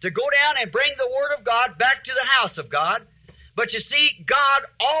to go down and bring the Word of God back to the house of God. But you see, God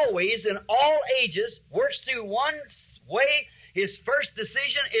always, in all ages, works through one way. His first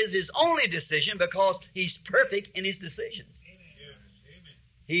decision is His only decision because He's perfect in His decisions.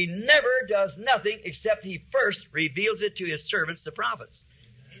 He never does nothing except He first reveals it to His servants, the prophets.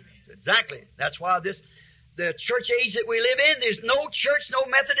 Exactly. That's why the church age that we live in, there's no church, no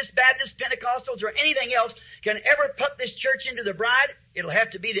Methodist, Baptist, Pentecostals, or anything else can ever put this church into the bride. It'll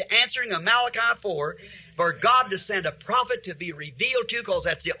have to be the answering of Malachi 4 for God to send a prophet to be revealed to, because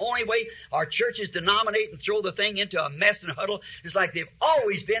that's the only way our churches denominate and throw the thing into a mess and huddle. It's like they've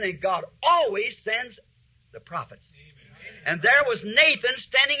always been, and God always sends the prophets. And there was Nathan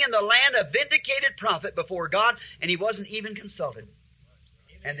standing in the land, a vindicated prophet before God, and he wasn't even consulted.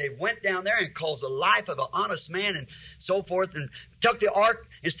 And they went down there and caused the life of an honest man and so forth, and took the ark.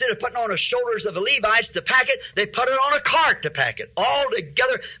 Instead of putting on the shoulders of the Levites to pack it, they put it on a cart to pack it. All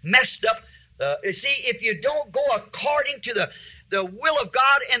together messed up. You see, if you don't go according to the will of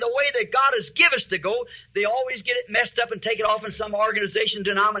God and the way that God has given us to go, they always get it messed up and take it off in some organization,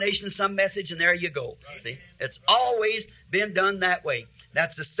 denomination, some message, and there you go. See, it's always been done that way.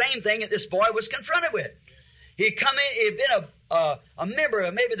 That's the same thing that this boy was confronted with. He'd come in, he'd been a member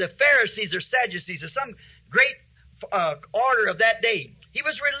of maybe the Pharisees or Sadducees or some great order of that day. He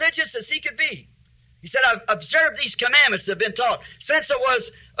was religious as he could be. He said, I've observed these commandments that have been taught since I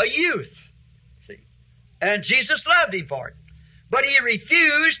was a youth. See, and Jesus loved him for it. But he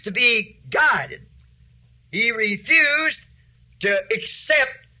refused to be guided. He refused to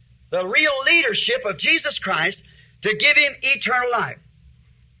accept the real leadership of Jesus Christ to give him eternal life.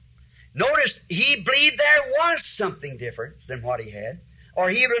 Notice, he believed there was something different than what he had. Or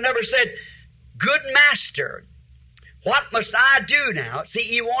he would have never said, good master, what must I do now? See,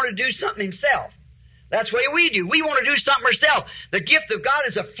 he wanted to do something himself. That's the way we do. We want to do something ourselves. The gift of God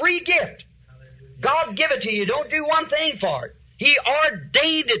is a free gift. God give it to you. Don't do one thing for it. He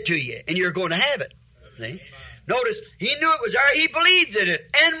ordained it to you, and you're going to have it. See? Notice, he knew it was there. He believed in it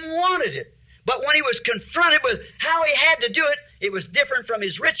and wanted it. But when he was confronted with how he had to do it, it was different from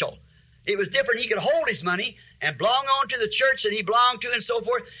his ritual. It was different. He could hold his money and belong on to the church that he belonged to and so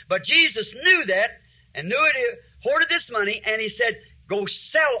forth. But Jesus knew that and knew it. He hoarded this money, and he said, go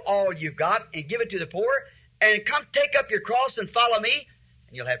sell all you've got and give it to the poor, and come take up your cross and follow me,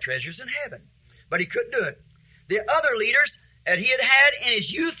 and you'll have treasures in heaven. But he couldn't do it. The other leaders that he had in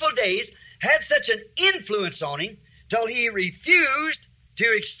his youthful days had such an influence on him till he refused to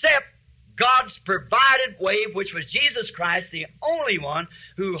accept God's provided way, which was Jesus Christ, the only one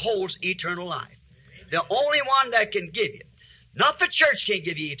who holds eternal life. The only one that can give you. Not the church can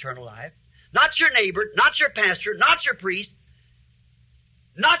give you eternal life. Not your neighbor, not your pastor, not your priest,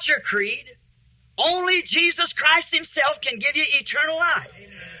 not your creed. Only Jesus Christ Himself can give you eternal life.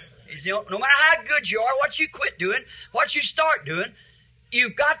 No matter how good you are, what you quit doing, what you start doing,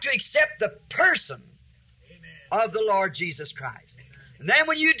 you've got to accept the person of the Lord Jesus Christ. And then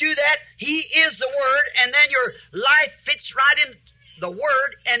when you do that, He is the Word, and then your life fits right in the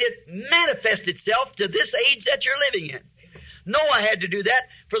Word, and it manifests itself to this age that you're living in. Noah had to do that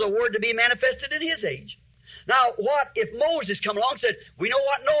for the Word to be manifested in his age. Now, what if Moses come along and said, we know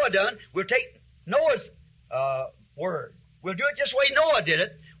what Noah done, we'll take Noah's Word. We'll do it just the way Noah did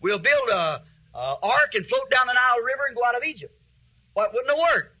it. We'll build a ark and float down the Nile River and go out of Egypt. What wouldn't have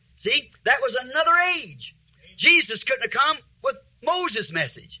worked? See, that was another age. Jesus couldn't have come with Moses'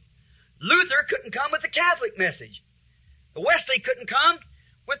 message. Luther couldn't come with the Catholic message. Wesley couldn't come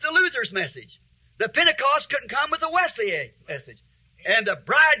with the Luther's message. The Pentecost couldn't come with the Wesley message. And the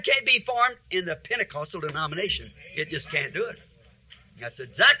bride can't be formed in the Pentecostal denomination. It just can't do it. That's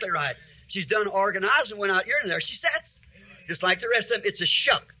exactly right. She's done organized and went out here and there she sits. Just like the rest of them, it's a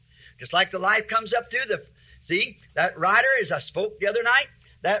shuck. Just like the life comes up through the... See, that writer, as I spoke the other night,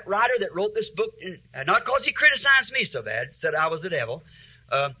 that writer that wrote this book, not because he criticized me so bad, said I was the devil,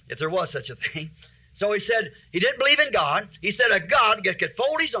 if there was such a thing. So he said he didn't believe in God. He said a God could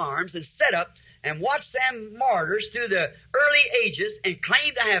fold His arms and set up and watch them martyrs through the early ages and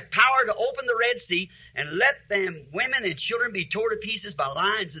claim to have power to open the Red Sea and let them women and children be torn to pieces by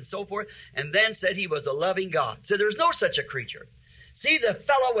lions and so forth, and then said He was a loving God. So there's no such a creature. See, the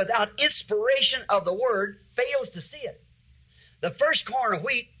fellow without inspiration of the Word fails to see it. The first corn of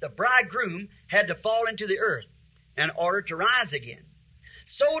wheat, the bridegroom, had to fall into the earth in order to rise again.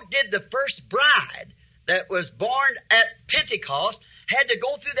 So did the first bride that was born at Pentecost had to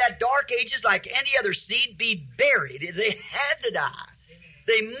go through that dark ages like any other seed, be buried. They had to die.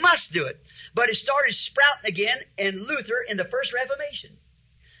 They must do it. But it started sprouting again in Luther in the first Reformation.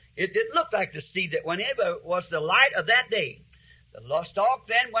 It looked like the seed that went in, but it was the light of that day. The stalk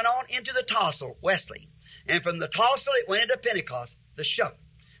then went on into the tassel, Wesley. And from the tassel it went into Pentecost, the shuck.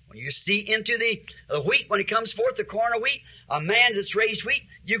 When you see into the wheat, when it comes forth, the corn of wheat, a man that's raised wheat,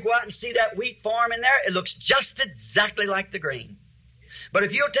 you go out and see that wheat farm in there, it looks just exactly like the grain. But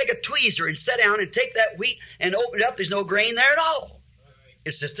if you'll take a tweezer and sit down and take that wheat and open it up, there's no grain there at all.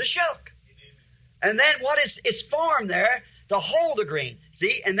 It's just a shuck. And then what is it's formed there to hold the grain.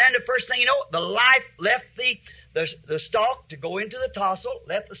 See, and then the first thing you know, the life left the stalk to go into the tassel,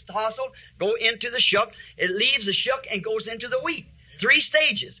 let the tassel go into the shuck. It leaves the shuck and goes into the wheat. 3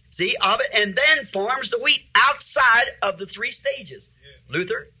 stages, see, of it, and then forms the wheat outside of the 3 stages. Yeah.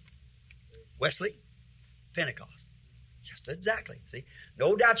 Luther, Wesley, Pentecost. Just exactly, see.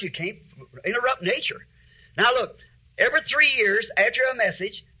 No doubt you can't interrupt nature. Now look, every 3 years after a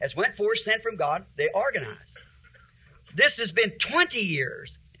message has went forth sent from God, they organize. This has been 20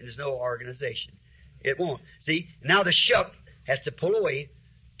 years, and there's no organization. It won't. See, now the shuck has to pull away,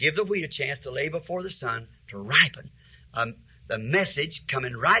 give the wheat a chance to lay before the sun to ripen. The message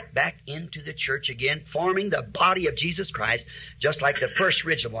coming right back into the church again, forming the body of Jesus Christ, just like the first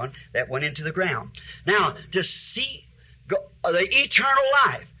original one that went into the ground. Now, to see the eternal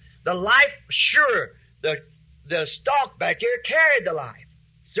life, the life, sure, the stalk back here carried the life.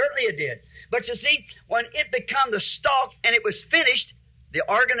 Certainly it did. But you see, when it became the stalk and it was finished, the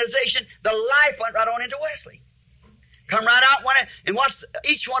organization, the life went right on into Wesley. Come right out, and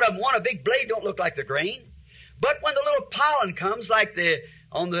each one of them, a big blade don't look like the grain. But when the little pollen comes, like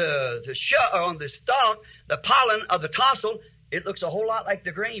on the stalk, the pollen of the tassel, it looks a whole lot like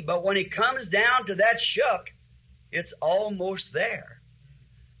the grain. But when it comes down to that shuck, it's almost there.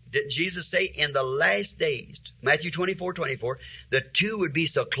 Didn't Jesus say in the last days, Matthew 24:24, the two would be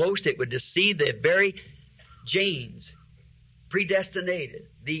so close it would deceive the very genes, predestinated,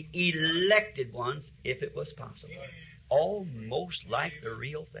 the elected ones, if it was possible. Almost like the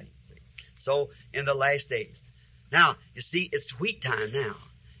real thing. So, in the last days. Now, you see, it's wheat time now.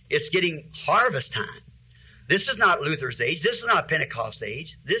 It's getting harvest time. This is not Luther's age. This is not Pentecost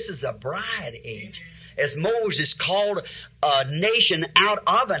age. This is a bride age. As Moses called a nation out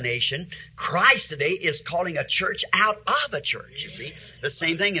of a nation, Christ today is calling a church out of a church, you see. The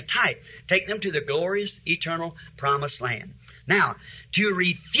same thing in type. Taking them to the glorious, eternal, promised land. Now, to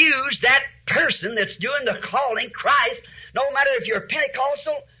refuse that person that's doing the calling, Christ, no matter if you're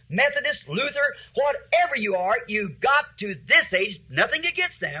Pentecostal, Methodist, Luther, whatever you are, you've got to this age, nothing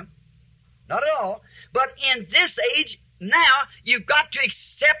against them, not at all, but in this age, now, you've got to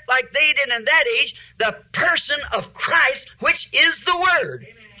accept, like they did in that age, the person of Christ, which is the Word.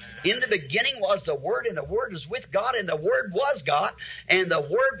 Amen. In the beginning was the Word, and the Word was with God, and the Word was God, and the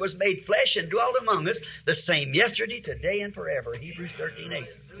Word was made flesh and dwelt among us, the same yesterday, today, and forever. Hebrews 13:8.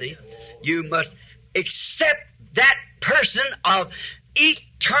 See? You must accept that person of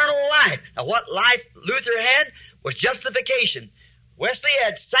eternal life. Now, what life Luther had was justification. Wesley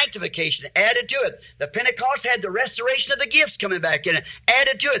had sanctification added to it. The Pentecost had the restoration of the gifts coming back in it,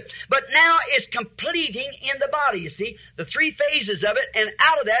 added to it. But now it's completing in the body, you see, the three phases of it, and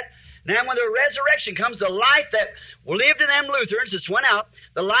out of that, now when the resurrection comes, the life that lived in them Lutherans, this went out,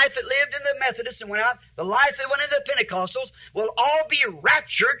 the life that lived in the Methodists and went out, the life that went in the Pentecostals, will all be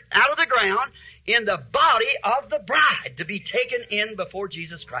raptured out of the ground in the body of the bride to be taken in before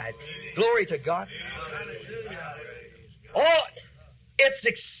Jesus Christ. Glory to God. Oh, it's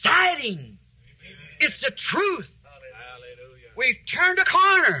exciting. It's the truth. We've turned a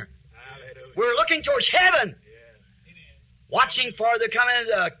corner. We're looking towards heaven. Watching for the coming of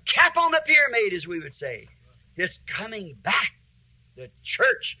the cap on the pyramid, as we would say. It's coming back. The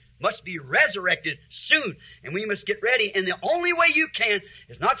church must be resurrected soon, and we must get ready. And the only way you can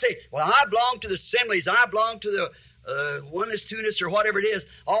is not say, well, I belong to the assemblies, I belong to the oneness, two-ness, or whatever it is,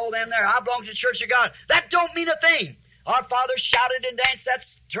 all them there, I belong to the Church of God. That don't mean a thing. Our fathers shouted and danced,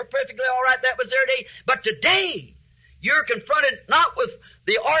 that's perfectly all right, that was their day. But today, you're confronted not with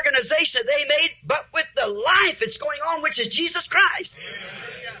the organization that they made, but with the life that's going on, which is Jesus Christ.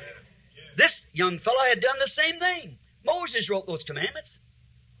 This young fellow had done the same thing. Moses wrote those commandments.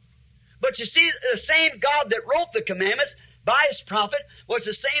 But you see, the same God that wrote the commandments by his prophet was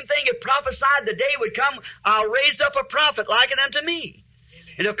the same thing that prophesied the day would come, I'll raise up a prophet like it unto me.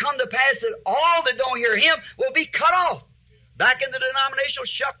 And it'll come to pass that all that don't hear him will be cut off. Back in the denominational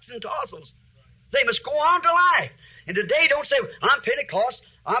shucks and tossles. They must go on to life. And today don't say, I'm Pentecost,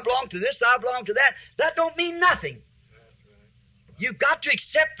 I belong to this, I belong to that. That don't mean nothing. You've got to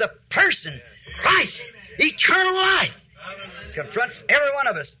accept the person, Christ, eternal life. Confronts every one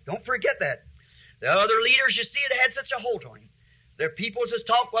of us. Don't forget that. The other leaders, you see, it had such a hold on him. There are people that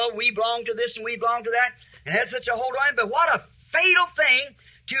talk, well, we belong to this and we belong to that, and had such a hold on him. But what a fatal thing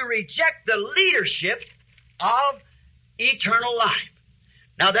to reject the leadership of eternal life.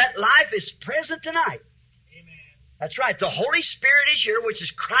 Now that life is present tonight. Amen. That's right. The Holy Spirit is here, which is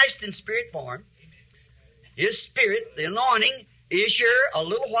Christ in spirit form. His Spirit, the anointing, is here. A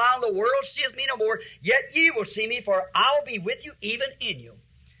little while the world seeth me no more, yet ye will see me, for I will be with you, even in you,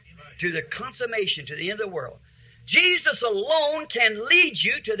 to the consummation, to the end of the world. Jesus alone can lead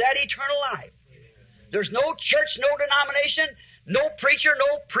you to that eternal life. There's no church, no denomination, no preacher,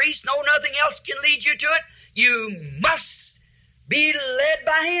 no priest, no nothing else can lead you to it. You must be led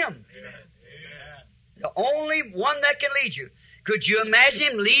by Him. Amen. The only one that can lead you. Could you imagine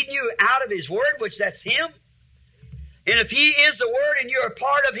Him leading you out of His Word, which that's Him? And if He is the Word and you're a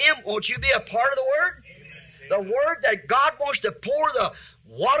part of Him, won't you be a part of the Word? Amen. The Word that God wants to pour the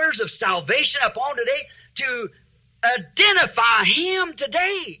waters of salvation upon today to identify Him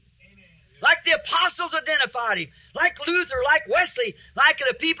today. Like the apostles identified Him, like Luther, like Wesley, like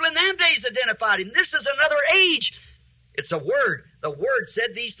the people in them days identified Him. This is another age. It's a Word. The Word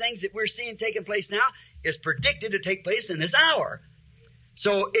said these things that we're seeing taking place now is predicted to take place in this hour.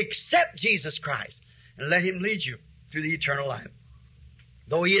 So accept Jesus Christ and let Him lead you to the eternal life.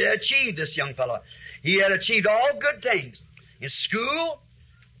 Though he had achieved, this young fellow, he had achieved all good things. In school,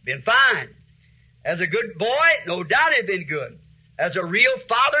 been fine. As a good boy, no doubt he'd been good. As a real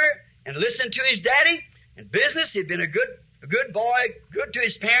father, and listened to his daddy. In business, he'd been a good boy, good to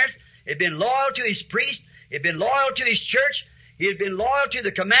his parents. He'd been loyal to his priest. He'd been loyal to his church. He had been loyal to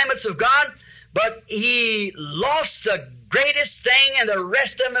the commandments of God. But he lost the greatest thing, and the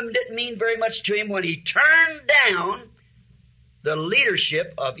rest of them didn't mean very much to him when he turned down the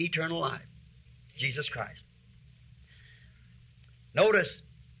leadership of eternal life, Jesus Christ. Notice,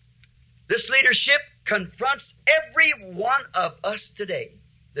 this leadership confronts every one of us today.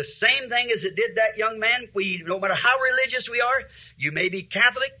 The same thing as it did that young man. No matter how religious we are, you may be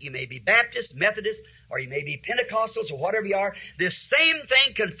Catholic, you may be Baptist, Methodist, or you may be Pentecostals, or whatever you are. This same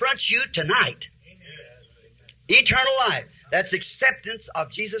thing confronts you tonight. Amen. Eternal life. That's acceptance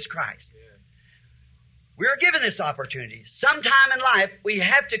of Jesus Christ. We are given this opportunity. Sometime in life, we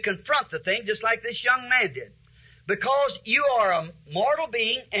have to confront the thing just like this young man did. Because you are a mortal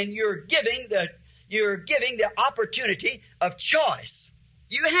being and you're giving the opportunity of choice.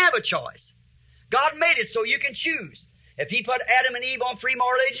 You have a choice. God made it so you can choose. If He put Adam and Eve on free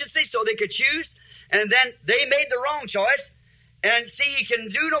moral agency so they could choose, and then they made the wrong choice, and see, He can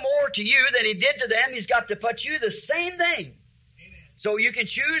do no more to you than He did to them. He's got to put you the same thing. Amen. So you can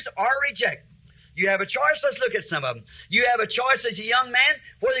choose or reject. You have a choice. Let's look at some of them. You have a choice as a young man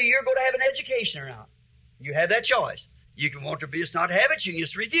whether you're going to have an education or not. You have that choice. You can want to just not have it. You can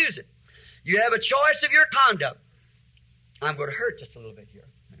just refuse it. You have a choice of your conduct. I'm going to hurt just a little bit here.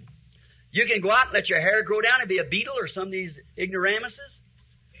 You can go out and let your hair grow down and be a beetle or some of these ignoramuses.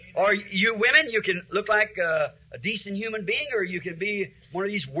 Or you women, you can look like a decent human being, or you can be one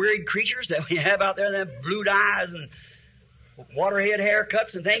of these weird creatures that we have out there that have blue eyes and waterhead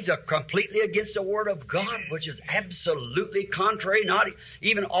haircuts and things are completely against the Word of God, which is absolutely contrary, not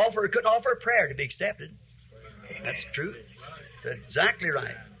even couldn't offer a prayer to be accepted. That's true. That's exactly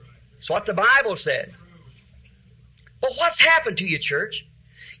right. It's what the Bible said. But what's happened to you, church?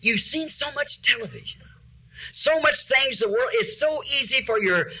 You've seen so much television, so much things the world. It's so easy for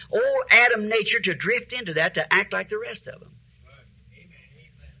your old Adam nature to drift into that, to act like the rest of them.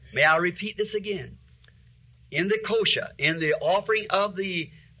 May I repeat this again? In the kosher, in the offering of the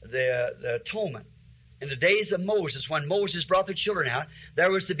atonement, in the days of Moses, when Moses brought the children out, there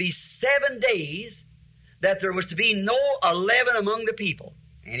was to be 7 days that there was to be no 11 among the people.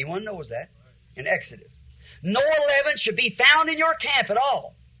 Anyone knows that? In Exodus. No 11 should be found in your camp at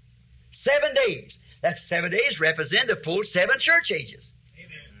all. 7 days. That 7 days represent the full 7 church ages.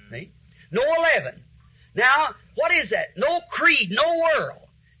 Amen. See? No 11. Now, what is that? No creed, no world.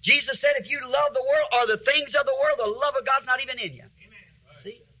 Jesus said, if you love the world or the things of the world, the love of God's not even in you. Amen.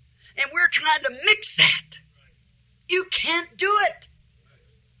 See? And we're trying to mix that. You can't do it.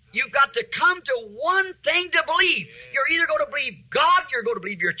 You've got to come to one thing to believe. You're either going to believe God, you're going to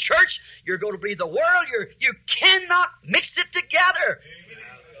believe your church, you're going to believe the world. You cannot mix it together.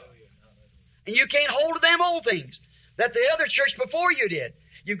 And you can't hold to them old things that the other church before you did.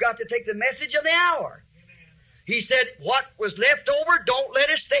 You've got to take the message of the hour. He said, what was left over, don't let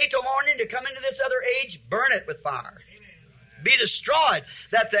it stay till morning to come into this other age. Burn it with fire. Be destroyed.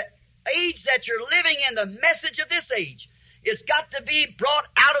 That the age that you're living in, the message of this age, it's got to be brought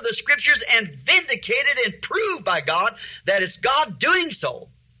out of the Scriptures and vindicated and proved by God that it's God doing so.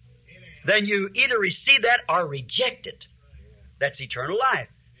 Then you either receive that or reject it. That's eternal life.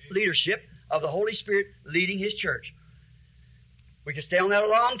 Leadership of the Holy Spirit leading His church. We can stay on that a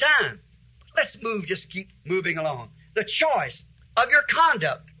long time. Let's just keep moving along. The choice of your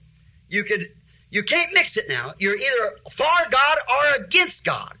conduct. You can't mix it now. You're either for God or against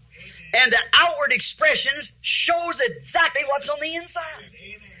God. And the outward expressions shows exactly what's on the inside.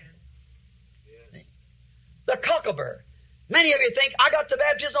 Amen. The cockleburr. Many of you think, I got the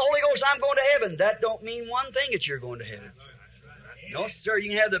baptism of the Holy Ghost, I'm going to heaven. That don't mean one thing that you're going to heaven. No, sir,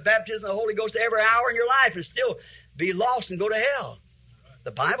 you can have the baptism of the Holy Ghost every hour in your life and still be lost and go to hell.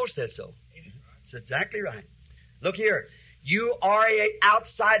 The Bible says so. That's exactly right. Look here. You are an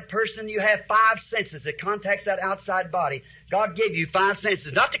outside person. You have 5 senses that contacts that outside body. God gave you 5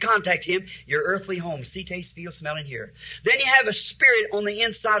 senses, not to contact Him, your earthly home. See, taste, feel, smell, and hear. Then you have a spirit on the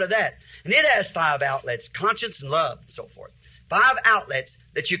inside of that. And it has 5 outlets, conscience and love and so forth. 5 outlets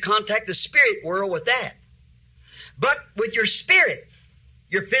that you contact the spirit world with that. But with your spirit,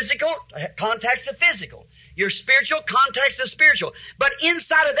 your physical contacts the physical. Your spiritual contacts the spiritual. But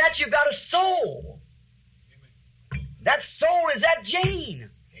inside of that, you've got a soul. That soul is that gene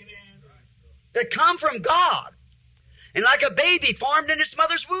that come from God. And like a baby formed in its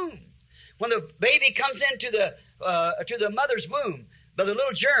mother's womb. When the baby comes into to the mother's womb, by the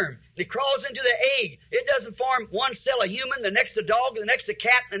little germ, it crawls into the egg. It doesn't form one cell a human, the next a dog, the next a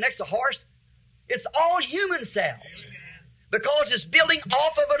cat, the next a horse. It's all human cells. Because it's building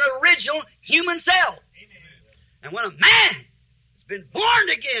off of an original human cell. And when a man has been born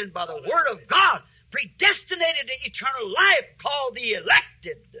again by the Word of God, predestinated to eternal life, called the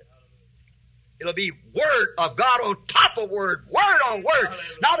elected, it'll be Word of God on top of Word, Word on Word,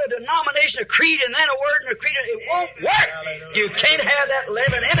 not a denomination, a creed, and then a word and a creed. It won't work. You can't have that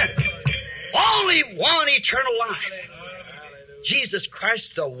living in it. Only one eternal life. Jesus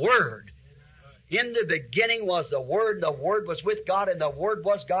Christ, the Word. In the beginning was the Word, and the Word was with God, and the Word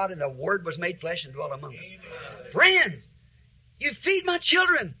was God, and the Word was made flesh and dwelt among us. Friends, you feed my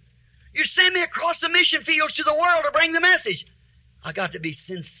children. You send me across the mission fields to the world to bring the message. I got to be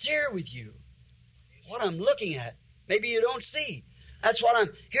sincere with you. What I'm looking at, maybe you don't see. That's what I'm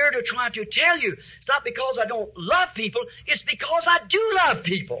here to try to tell you. It's not because I don't love people. It's because I do love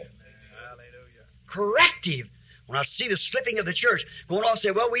people. Hallelujah. Corrective. When I see the slipping of the church, going on and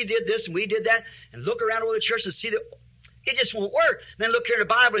say, well, we did this and we did that, and look around over the church and see that it just won't work. Then look here in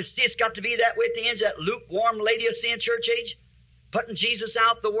the Bible and see it's got to be that way at the end, that lukewarm Laodicean church age, putting Jesus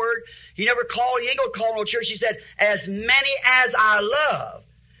out the Word. He never called, he ain't going to call no church. He said, as many as I love,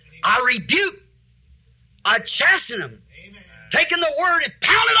 I rebuke, I chasten them, taking the Word and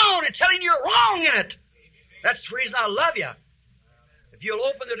pounding on and telling you you're wrong in it. That's the reason I love you. If you'll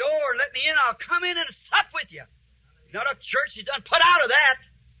open the door and let me in, I'll come in and sup with you. Not a church she's done put out of that.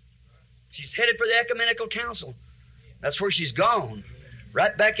 She's headed for the Ecumenical Council. That's where she's gone.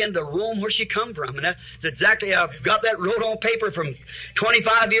 Right back into Rome where she come from. And that's exactly, I've got that wrote on paper from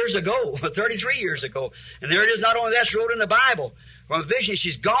 25 years ago, 33 years ago. And there it is, not only that's wrote in the Bible. From a vision,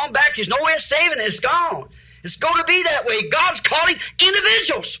 she's gone back. There's no way of saving it. It's gone. It's going to be that way. God's calling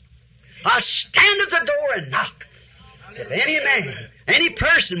individuals. I stand at the door and knock. If any man, any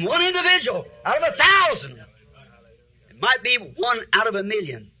person, one individual out of 1,000, it might be 1 out of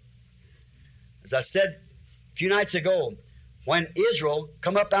 1,000,000. As I said a few nights ago, when Israel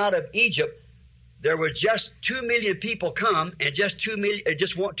come up out of Egypt, there were just 2 million people come, and just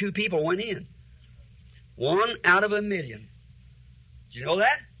 2 people went in. 1 out of 1,000,000. Did you know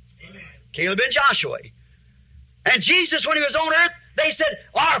that? Amen. Caleb and Joshua. And Jesus, when He was on earth, they said,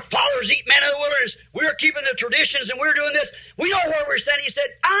 our fathers eat manna in the wilderness. We're keeping the traditions and we're doing this. We know where we're standing. He said,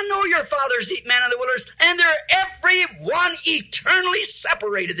 I know your fathers eat manna in the wilderness, and they're every one eternally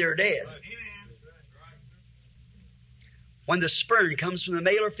separated. They're dead. When the sperm comes from the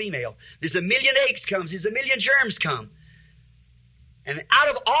male or female, there's 1,000,000 eggs comes, there's 1,000,000 germs come. And out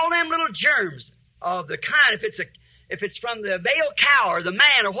of all them little germs of the kind, if it's from the male cow or the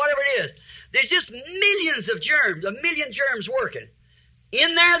man or whatever it is, there's just millions of germs, 1,000,000 germs working.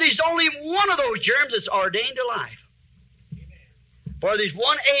 In there's only one of those germs that's ordained to life. For there's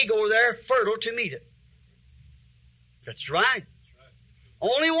one egg over there fertile to meet it. That's right.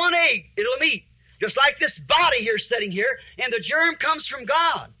 Only one egg it'll meet. Just like this body here sitting here, and the germ comes from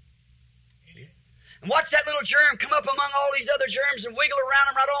God. And watch that little germ come up among all these other germs and wiggle around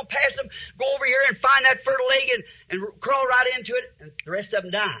them, right on past them, go over here and find that fertile egg and crawl right into it, and the rest of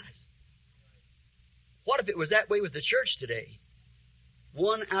them dies. What if it was that way with the church today?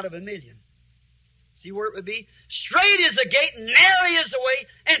 1 out of 1,000,000. See where it would be? Straight is the gate, narrow is the way,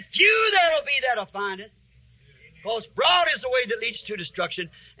 and few there'll be that'll find it. Because broad is the way that leads to destruction,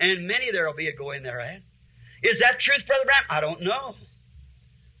 and many there'll be a going thereat. Is that truth, Brother Branham? I don't know.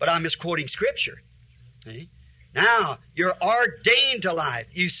 But I'm just quoting Scripture. See? Now, you're ordained to life.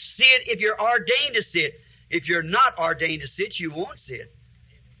 You see it if you're ordained to see it. If you're not ordained to see it, you won't see it.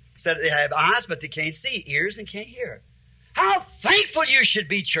 So they have eyes, but they can't see, ears, and can't hear. How thankful you should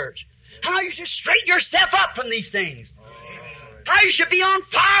be, church. How you should straighten yourself up from these things. How you should be on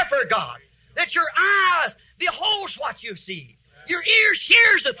fire for God. That your eyes beholds what you see. Your ears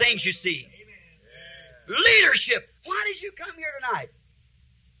hears the things you see. Leadership. Why did you come here tonight?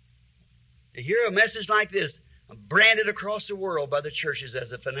 To hear a message like this, branded across the world by the churches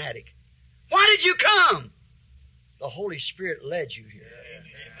as a fanatic. Why did you come? The Holy Spirit led you here.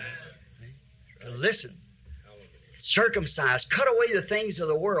 To listen. Circumcise. Cut away the things of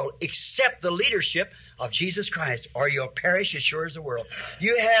the world. Accept the leadership of Jesus Christ, or you'll perish as sure as the world.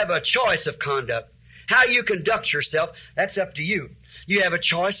 You have a choice of conduct. How you conduct yourself, that's up to you. You have a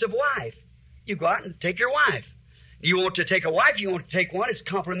choice of wife. You go out and take your wife. You want to take a wife, you want to take one that's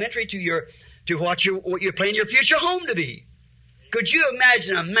complementary to what you're planning your future home to be. Could you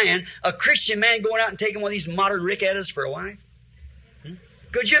imagine a Christian man going out and taking one of these modern rickettas for a wife?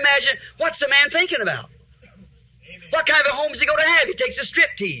 Could you imagine? What's the man thinking about? What kind of a home is he going to have? He takes a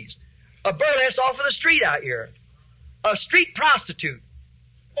striptease, a burlesque off of the street out here, a street prostitute.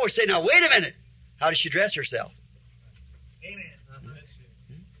 Oh, you say, now wait a minute. How does she dress herself?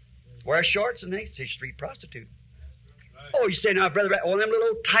 Wear shorts and things. She's a street prostitute. Oh, you say, now, brother, all them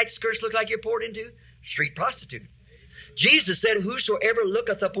little tight skirts look like you're poured into? Street prostitute. Jesus said, whosoever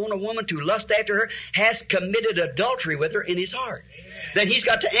looketh upon a woman to lust after her has committed adultery with her in his heart. Amen. Then he's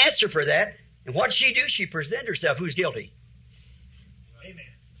got to answer for that. And what she do? She present herself. Who's guilty? Amen.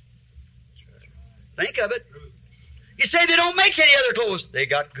 Think of it. You say they don't make any other clothes. They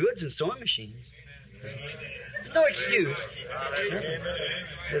got goods and sewing machines. There's no excuse.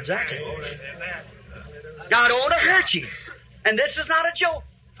 Exactly. Now, I don't want to hurt you. And this is not a joke.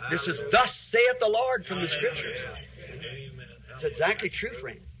 This is thus saith the Lord from the Scriptures. It's exactly true,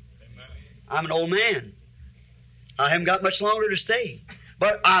 friend. I'm an old man. I haven't got much longer to stay.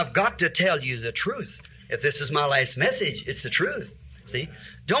 But I've got to tell you the truth. If this is my last message, it's the truth. See?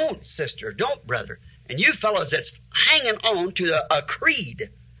 Don't, sister, don't, brother. And you fellows that's hanging on to a creed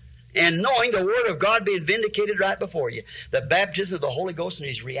and knowing the Word of God being vindicated right before you. The baptism of the Holy Ghost and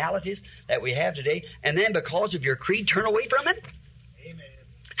these realities that we have today, and then because of your creed, turn away from it? Amen.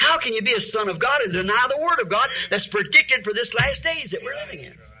 How can you be a son of God and deny the Word of God that's predicted for this last days that we're living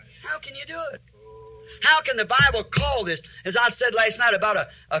in? How can you do it? How can the Bible call this, as I said last night about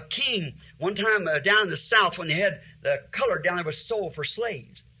a king one time down in the South when they had the color down there was sold for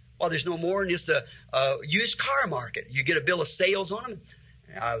slaves? Well, there's no more than just a used car market. You get a bill of sales on them.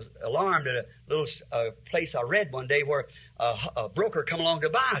 I was alarmed at a little place I read one day where a broker come along to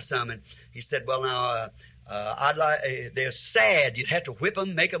buy some, and he said, well, now, They're sad. You'd have to whip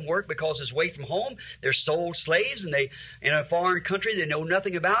them, make them work because it's away from home. They're sold slaves, and they in a foreign country they know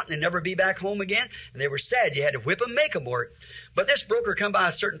nothing about, and they never be back home again. And they were sad. You had to whip them, make them work. But this broker come by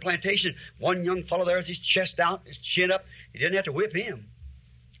a certain plantation. One young fellow there with his chest out, his chin up. He didn't have to whip him.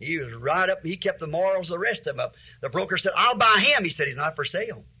 He was right up. He kept the morals of the rest of them up. The broker said, "I'll buy him." He said, "He's not for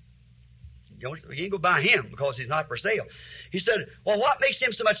sale." You ain't go buy him because he's not for sale. He said, "Well, what makes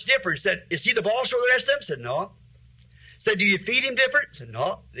him so much different?" He said, "Is he the boss over the rest of them?" He said, "No." He said, "Do you feed him different?" He said,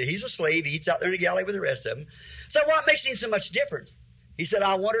 "No. He's a slave. He eats out there in the galley with the rest of them." He said, "What makes him so much difference?" He said,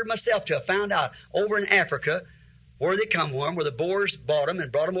 "I wondered myself to have found out over in Africa where they come from, where the Boers bought them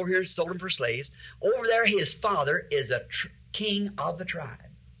and brought them over here and sold them for slaves. Over there, his father is a king of the tribe.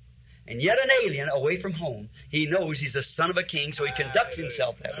 And yet an alien away from home. He knows he's the son of a king, so he conducts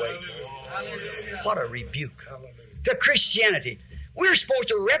himself that way." What a rebuke to Christianity. We're supposed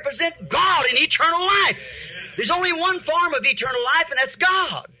to represent God in eternal life. There's only one form of eternal life, and that's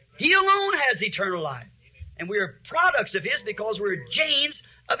God. He alone has eternal life. And we are products of His because we're genes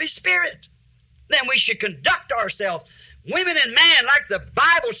of His Spirit. Then we should conduct ourselves, women and men, like the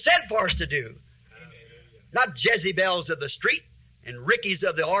Bible said for us to do. Not Jezebels of the street and Rickies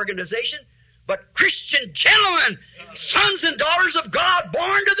of the organization, but Christian gentlemen, sons and daughters of God,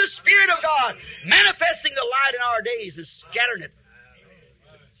 born to the Spirit of God, manifesting the light in our days and scattering it.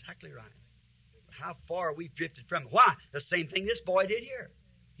 That's exactly right. How far we've drifted from it. Why? The same thing this boy did here.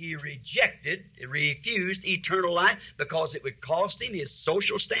 He refused eternal life because it would cost him his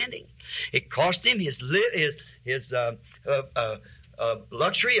social standing. It cost him his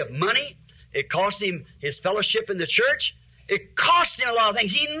luxury of money. It cost him his fellowship in the church. It cost him a lot of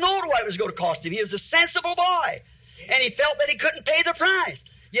things. He knew what it was going to cost him. He was a sensible boy. And he felt that he couldn't pay the price.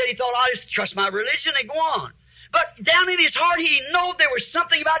 Yet he thought, "I'll just trust my religion and go on." But down in his heart, he knew there was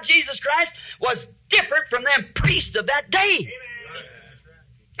something about Jesus Christ was different from them priests of that day.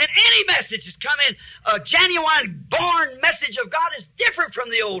 And any message that's come in, a genuine born message of God is different from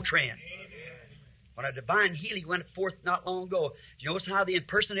the old trend. When a divine healing went forth not long ago, do you notice how the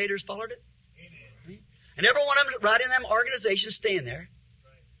impersonators followed it? And every one of them right in them organizations staying there.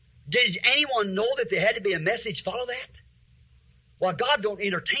 Did anyone know that there had to be a message follow that? Well, God don't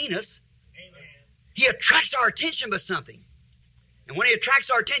entertain us. He attracts our attention with something. And when He attracts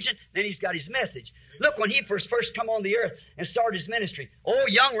our attention, then He's got His message. Look, when He first come on the earth and started His ministry. "Oh,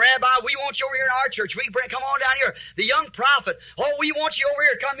 young rabbi, we want you over here in our church. Come on down here." The young prophet, "Oh, we want you over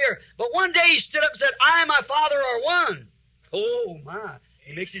here. Come here." But one day He stood up and said, "I and my Father are one." Oh, my.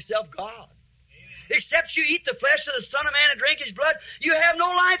 He makes Himself God. "Except you eat the flesh of the Son of Man and drink His blood, you have no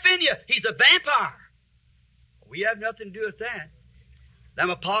life in you." He's a vampire. We have nothing to do with that. Them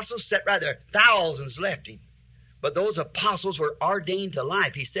apostles sat right there. Thousands left Him. But those apostles were ordained to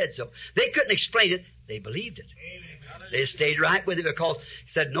life. He said so. They couldn't explain it. They believed it. They stayed right with it because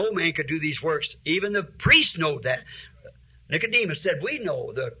He said no man could do these works. Even the priests know that. Nicodemus said, "We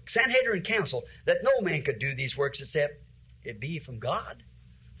know, the Sanhedrin council, that no man could do these works except it be from God."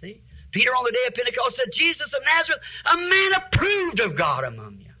 See? Peter on the day of Pentecost said, "Jesus of Nazareth, a man approved of God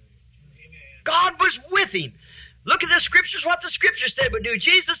among you." God was with him. Look at the Scriptures, what the Scriptures said would do.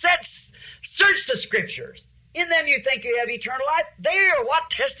 Jesus said, "Search the Scriptures. In them you think you have eternal life. They are what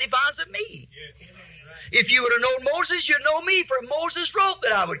testifies of me." If you would have known Moses, you'd know me, for Moses wrote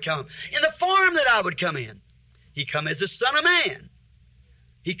that I would come, in the form that I would come in. He come as the Son of Man.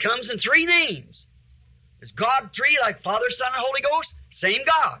 He comes in three names. Is God three, like Father, Son, and Holy Ghost? Same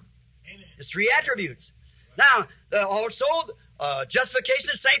God. It's three attributes. Now, also,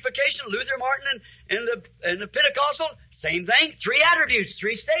 justification, sanctification, Luther, Martin, and the Pentecostal, same thing. Three attributes,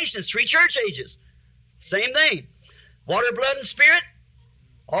 three stations, three church ages. Same thing. Water, blood, and spirit.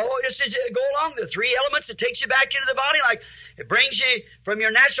 All this is go along the three elements that takes you back into the body, like it brings you from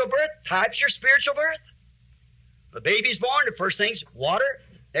your natural birth, types your spiritual birth. The baby's born, the first thing's water,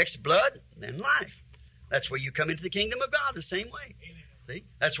 next blood, then life. That's where you come into the kingdom of God the same way. See?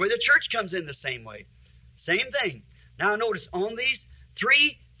 That's where the church comes in the same way. Same thing. Now notice, on these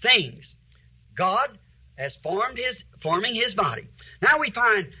three things, God has forming His body. Now we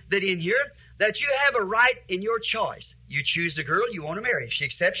find that in here, that you have a right in your choice. You choose the girl you want to marry. If she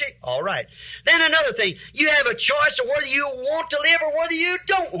accepts you, all right. Then another thing, you have a choice of whether you want to live or whether you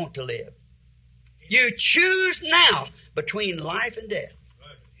don't want to live. You choose now between life and death.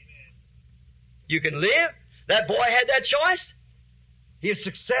 You can live. That boy had that choice. He had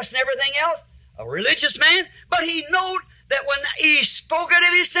success and everything else. A religious man. But he knew that when he spoke it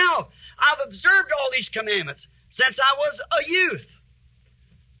of himself, I've observed all these commandments since I was a youth.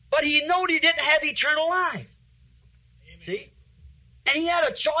 But he knew he didn't have eternal life. See? And he had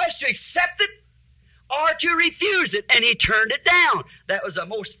a choice to accept it or to refuse it, and he turned it down. That was the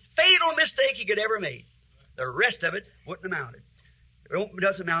most fatal mistake he could ever make. The rest of it wouldn't amount. It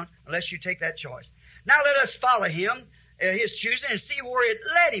doesn't amount unless you take that choice. Now let us follow him, his choosing, and see where it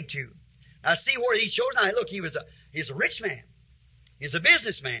led him to. Now see where he chose. Now look, he's a rich man. He's a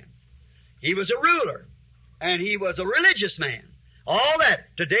businessman. He was a ruler. And he was a religious man. All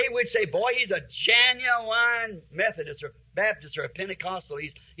that. Today we'd say, boy, he's a genuine Methodist or Baptist or a Pentecostal.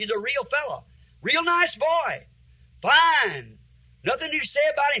 He's a real fellow. Real nice boy. Fine. Nothing to say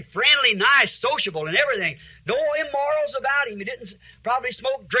about him. Friendly, nice, sociable, and everything. No immorals about him. He didn't probably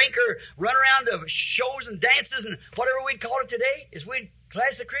smoke, drink, or run around to shows and dances and whatever we'd call it today. Is we'd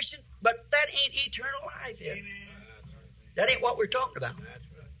class a Christian? But that ain't eternal life yet. That ain't what we're talking about.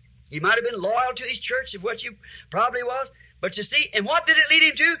 He might have been loyal to his church, of what he probably was. But you see, and what did it lead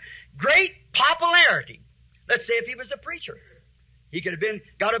him to? Great popularity. Let's say if he was a preacher. He could have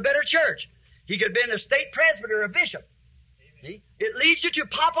got a better church. He could have been a state presbyter or a bishop. See? It leads you to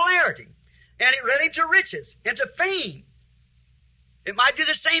popularity. And it led him to riches and to fame. It might do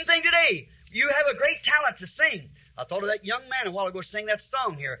the same thing today. You have a great talent to sing. I thought of that young man a while ago sing that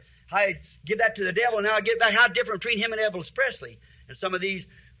song here. I give that to the devil, and now I get back how different between him and Elvis Presley and some of these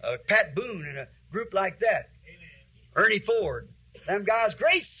Pat Boone and a group like that. Amen. Ernie Ford. Them guys,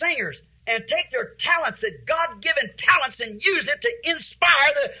 great singers, and take their talents, that God-given talents, and use it to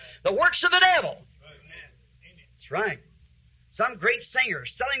inspire the works of the devil. Amen. That's right. Some great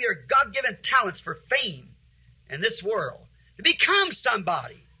singers selling their God-given talents for fame in this world to become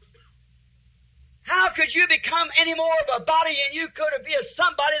somebody. How could you become any more of a body than you could be a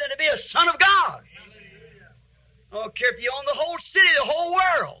somebody than to be a son of God? I don't care if you own the whole city, the whole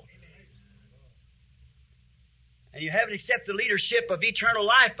world. And you haven't accepted the leadership of eternal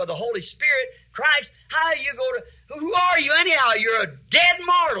life by the Holy Spirit, Christ. How do you go to... Who are you anyhow? You're a dead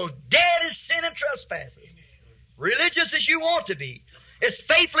mortal, dead in sin and trespasses. Religious as you want to be. As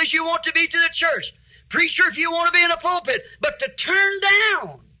faithful as you want to be to the church. Preacher if you want to be in a pulpit. But to turn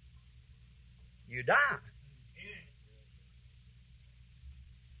down, you die.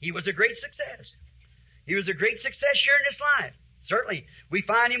 He was a great success. He was a great success here in this life. Certainly. We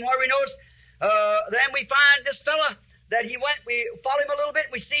find him where we notice. Then we find this fella that he went, we follow him a little bit,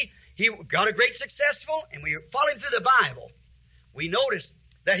 we see he got a great successful, and we follow him through the Bible. We notice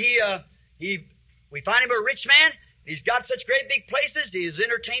that we find him a rich man. He's got such great big places. He's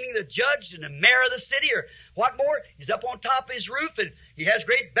entertaining the judge and the mayor of the city, or what more. He's up on top of his roof, and he has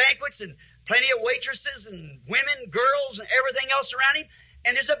great banquets and plenty of waitresses and women, girls, and everything else around him.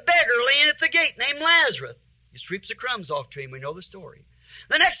 And there's a beggar laying at the gate named Lazarus. He sweeps the crumbs off to him. We know the story.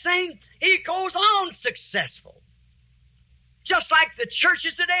 The next thing, he goes on successful. Just like the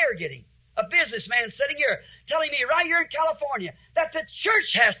churches today are getting. A businessman sitting here telling me right here in California that the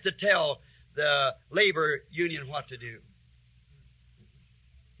church has to tell the labor union what to do.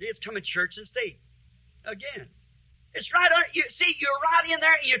 It's coming church and state. Again. It's right on. You see, you're right in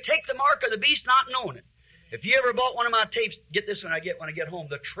there and you take the mark of the beast not knowing it. If you ever bought one of my tapes, get this one when I get home,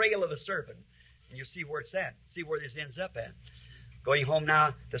 The Trail of the Serpent. And you'll see where it's at. See where this ends up at. Going home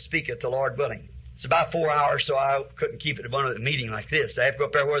now to speak it, the Lord willing. It's about 4 hours, so I couldn't keep it at one of the meeting like this. I have to go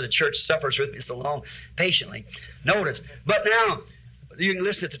up there where the church suffers with me so long, patiently. Notice. But now, you can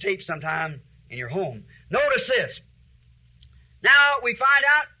listen to the tape sometime in your home. Notice this. Now we find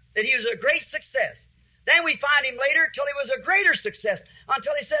out that he was a great success. Then we find him later till he was a greater success.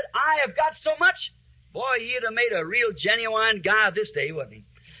 Until he said, I have got so much. Boy, he'd have made a real genuine guy this day, wouldn't he?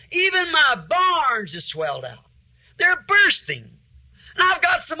 Even my barns is swelled out. They're bursting. And I've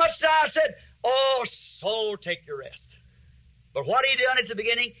got so much that I said, oh, soul, take your rest. But what he done at the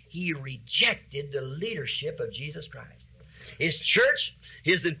beginning, he rejected the leadership of Jesus Christ. His church,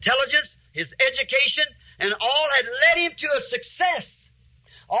 his intelligence, his education, and all had led him to a success.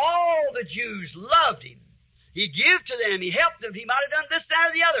 All the Jews loved him. He gave to them. He helped them. He might have done this, that,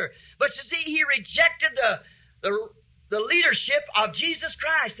 or the other. But you see, he rejected the leadership of Jesus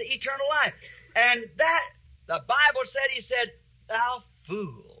Christ, the eternal life. And that, the Bible said, he said, thou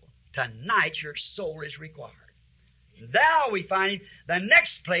fool, tonight your soul is required. Thou, we find him, the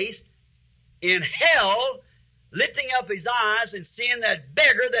next place in hell, lifting up his eyes and seeing that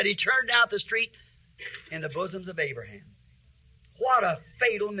beggar that he turned down the street in the bosoms of Abraham. What a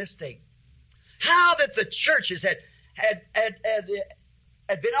fatal mistake. How that the churches had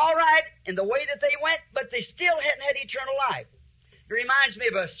been all right in the way that they went, but they still hadn't had eternal life. It reminds me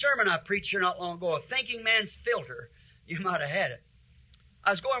of a sermon I preached here not long ago, A Thinking Man's Filter. You might have had it.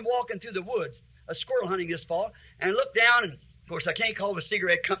 I was walking through the woods, squirrel hunting this fall, and looked down, and of course I can't call the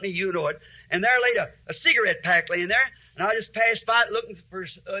cigarette company, you know it, and there laid a cigarette pack laying there, and I just passed by it looking for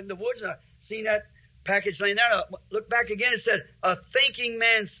in the woods, and I seen that package laying there. I looked back again. It said, a thinking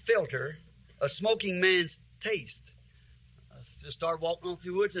man's filter, a smoking man's taste. I just started walking on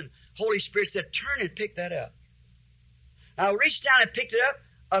through the woods, and Holy Spirit said, turn and pick that up. I reached down and picked it up.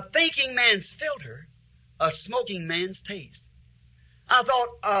 A thinking man's filter, a smoking man's taste. I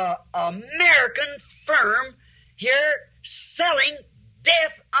thought, American firm here selling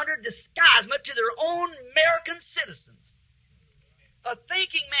death under disguisement to their own American citizens. A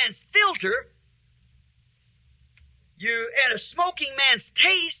thinking man's filter, and a smoking man's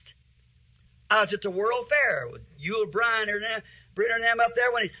taste. I was at the World Fair with Yule Bryan and them up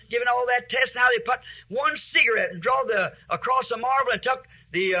there when he's giving all that test. Now they put one cigarette and draw across the marble and took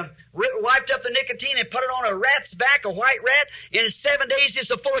wiped up the nicotine and put it on a rat's back, a white rat. In 7 days, it's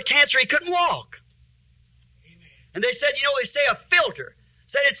so full of cancer he couldn't walk. Amen. And they said, they say a filter.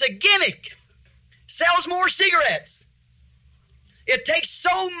 Said it's a gimmick. Sells more cigarettes. It takes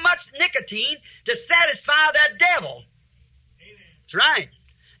so much nicotine to satisfy that devil. Amen. That's right.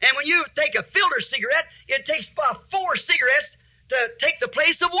 And when you take a filter cigarette, it takes about 4 cigarettes to take the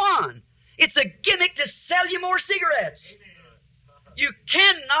place of one. It's a gimmick to sell you more cigarettes. Amen. You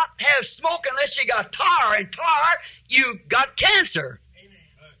cannot have smoke unless you got tar, and tar, you got cancer.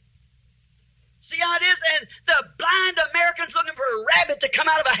 Amen. See how it is? And the blind Americans looking for a rabbit to come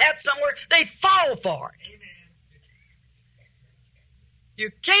out of a hat somewhere, they fall for it. Amen.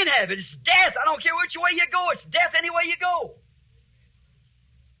 You can't have it. It's death. I don't care which way you go. It's death any way you go.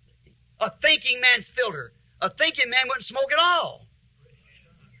 A thinking man's filter. A thinking man wouldn't smoke at all.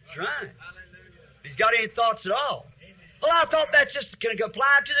 That's right. If he's got any thoughts at all. Well, I thought that just can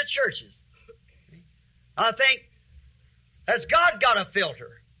apply to the churches. I think, has God got a filter?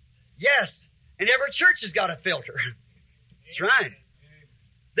 Yes. And every church has got a filter. That's right.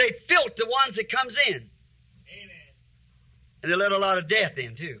 They filter the ones that comes in. And they let a lot of death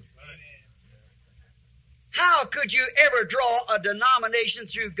in, too. How could you ever draw a denomination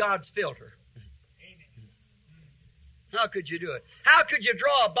through God's filter? How could you do it? How could you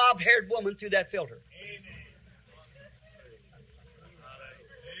draw a bob-haired woman through that filter?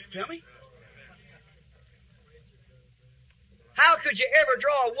 Tell me? How could you ever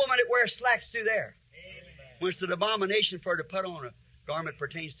draw a woman that wears slacks through there? When it's an abomination for her to put on a garment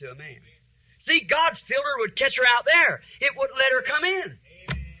pertains to a man. See, God's filter would catch her out there. It wouldn't let her come in.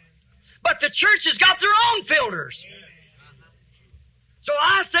 But the church has got their own filters. So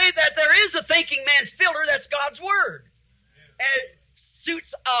I say that there is a thinking man's filter, that's God's Word. And it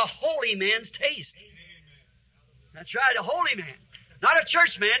suits a holy man's taste. That's right, a holy man. Not a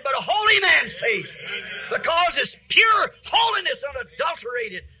church man, but a holy man's taste. Because it's pure holiness,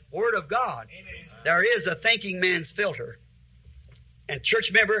 unadulterated Word of God. There is a thinking man's filter. And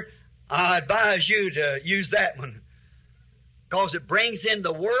church member, I advise you to use that one. Because it brings in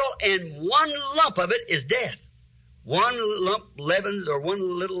the world, and one lump of it is death. One lump leavens, or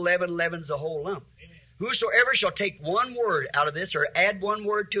one little leaven leavens the whole lump. Whosoever shall take one word out of this, or add one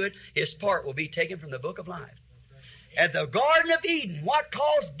word to it, his part will be taken from the book of life. At the Garden of Eden, what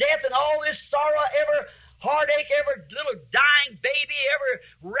caused death and all this sorrow, every heartache, every little dying baby,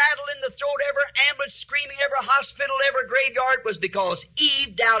 every rattle in the throat, every ambulance screaming, every hospital, every graveyard, was because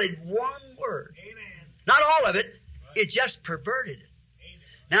Eve doubted one word. Amen. Not all of it. It just perverted it.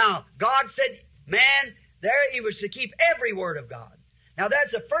 Amen. Now, God said, man, there he was to keep every word of God. Now,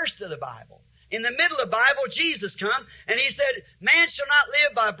 that's the first of the Bible. In the middle of the Bible, Jesus come, and he said, man shall not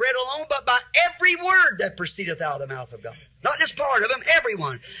live by bread alone, but by every word that proceedeth out of the mouth of God. Not just part of them, every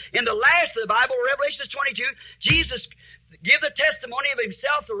one. In the last of the Bible, Revelation 22, Jesus give the testimony of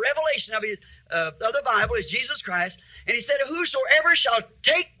himself, the revelation of the Bible is Jesus Christ. And he said, whosoever shall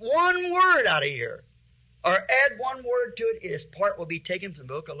take one word out of here, or add one word to it, his part will be taken from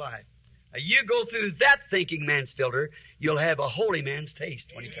the book of life. Now, you go through that thinking man's filter, you'll have a holy man's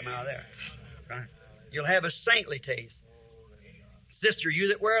taste when you come out of there. Right? You'll have a saintly taste. Sister, you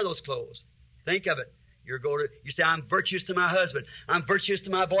that wear those clothes, think of it. You say, I'm virtuous to my husband. I'm virtuous to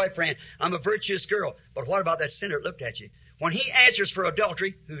my boyfriend. I'm a virtuous girl. But what about that sinner that looked at you? When he answers for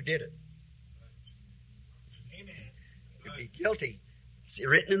adultery, who did it? Amen. You'd be guilty. It's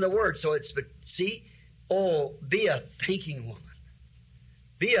written in the Word. So it's, see, be a thinking woman.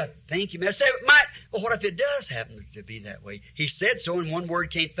 Be a thinking man. Say, well, what if it does happen to be that way? He said so, and one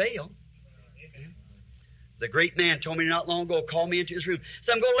word can't fail. The great man told me not long ago, called me into his room.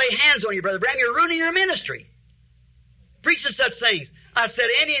 Said, I'm going to lay hands on you, Brother Branham. You're ruining your ministry. Preaching such things. I said,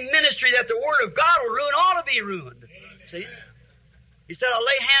 any ministry that the Word of God will ruin ought to be ruined. See? He said, I'll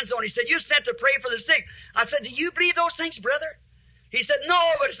lay hands on you. He said, you're sent to pray for the sick. I said, do you believe those things, brother? He said, no,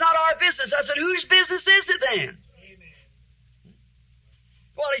 but it's not our business. I said, whose business is it then?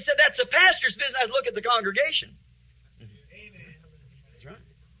 Well, he said, that's the pastor's business. I look at the congregation. That's right.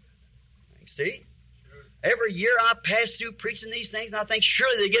 See? Every year I pass through preaching these things, and I think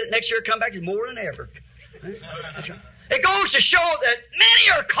surely they get it next year, come back, is more than ever. That's right. It goes to show that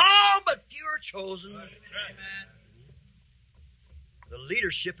many are called, but few are chosen. The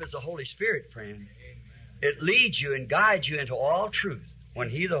leadership is the Holy Spirit, friend. It leads you and guides you into all truth when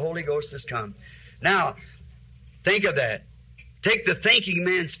He, the Holy Ghost, has come. Now, think of that. Take the thinking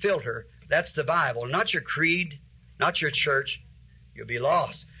man's filter. That's the Bible, not your creed, not your church. You'll be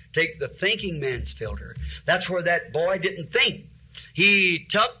lost. Take the thinking man's filter. That's where that boy didn't think. He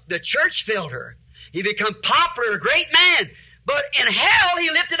took the church filter. He became popular, a great man. But in hell,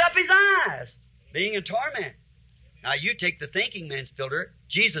 he lifted up his eyes, being in torment. Now, you take the thinking man's filter,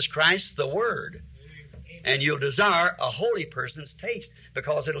 Jesus Christ, the Word. And you'll desire a holy person's taste,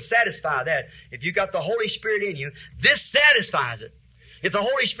 because it'll satisfy that. If you've got the Holy Spirit in you, this satisfies it. If the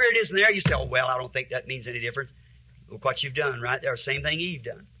Holy Spirit isn't there, you say, oh, well, I don't think that means any difference. Look what you've done right there. Same thing Eve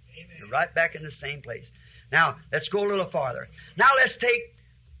done. Amen. You're right back in the same place. Now, let's go a little farther. Now, let's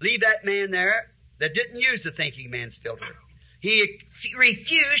leave that man there that didn't use the thinking man's filter. He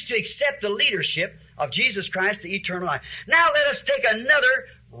refused to accept the leadership of Jesus Christ to eternal life. Now, let us take another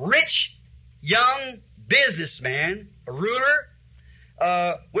rich, young businessman, a ruler,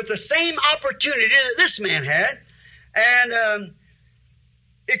 with the same opportunity that this man had, and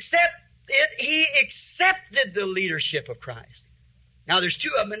he accepted the leadership of Christ. Now, there's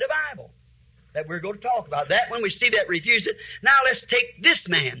two of them in the Bible that we're going to talk about. That when we see that refused it. Now, let's take this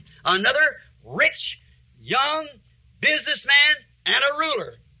man, another rich, young businessman and a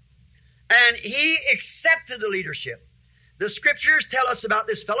ruler. And he accepted the leadership. The Scriptures tell us about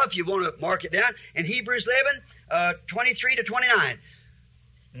this fellow, if you want to mark it down, in Hebrews 11, 23 to 29.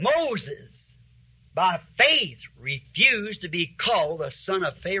 Moses, by faith, refused to be called the son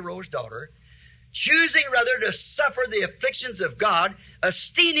of Pharaoh's daughter, choosing rather to suffer the afflictions of God,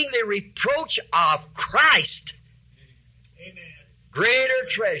 esteeming the reproach of Christ Amen. Greater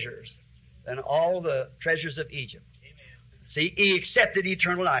treasures than all the treasures of Egypt. Amen. See, he accepted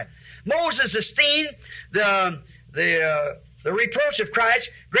eternal life. Moses esteemed the reproach of Christ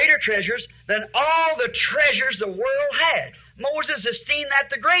greater treasures than all the treasures the world had. Moses esteemed that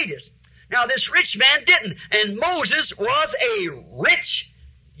the greatest. Now, this rich man didn't. And Moses was a rich,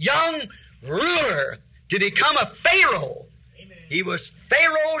 young ruler to become a Pharaoh. Amen. He was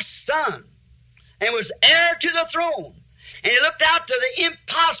Pharaoh's son and was heir to the throne. And he looked out to the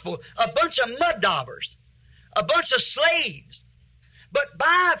impossible, a bunch of mud daubers, a bunch of slaves. But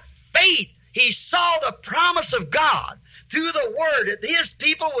by faith, he saw the promise of God through the Word that his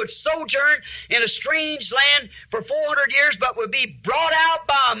people would sojourn in a strange land for 400 years, but would be brought out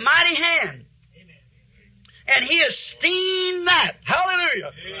by a mighty hand. Amen. And he esteemed that.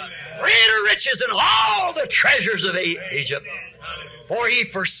 Hallelujah. Amen. Greater riches than all the treasures of Egypt. Amen. For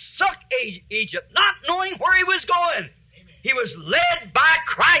he forsook Egypt, not knowing where he was going. Amen. He was led by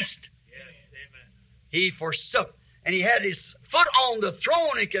Christ. Yes. He forsook. And he had his foot on the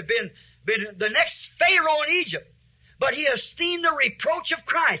throne and could have been the next Pharaoh in Egypt. But he esteemed the reproach of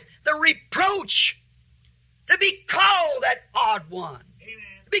Christ. The reproach. To be called that odd one.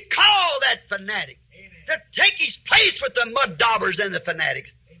 Amen. To be called that fanatic. Amen. To take his place with the mud daubers and the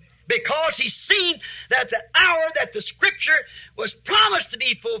fanatics. Amen. Because he's seen that the hour that the Scripture was promised to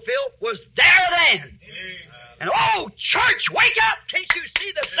be fulfilled was there then. Amen. And oh, church, wake up! Can't you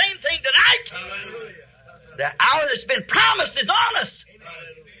see the same thing tonight? Hallelujah. The hour that's been promised is on us.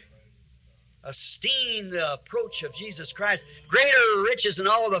 Esteem the approach of Jesus Christ greater riches than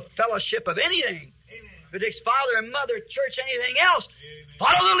all the fellowship of anything. Amen. If it takes father and mother, church, anything else,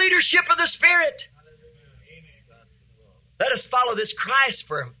 Amen. Follow the leadership of the Spirit. Amen. Let us follow this Christ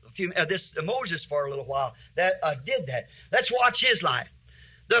for a few, this Moses for a little while that did that. Let's watch his life.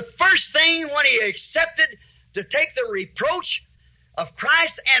 The first thing when he accepted to take the reproach of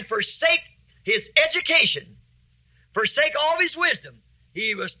Christ and forsake his education, forsake all of his wisdom.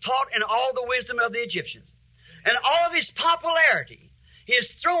 He was taught in all the wisdom of the Egyptians. And all of his popularity,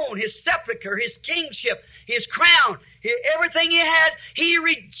 his throne, his sepulchre, his kingship, his crown, everything he had, he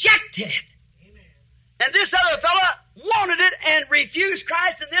rejected it. Amen. And this other fella wanted it and refused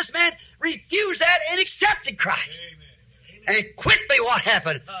Christ, and this man refused that and accepted Christ. Amen. And quickly what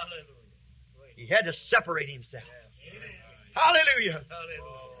happened? Hallelujah. He had to separate himself. Amen. Hallelujah.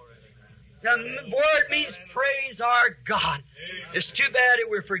 Hallelujah. The word means praise our God. It's too bad that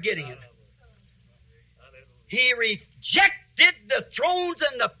we're forgetting it. He rejected the thrones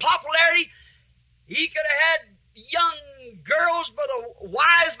and the popularity. He could have had young girls by the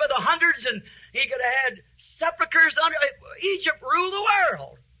wives by the hundreds, and he could have had sepulchres under Egypt ruled the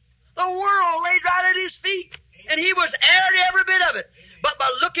world. The world laid right at his feet. And he was heir to every bit of it. But by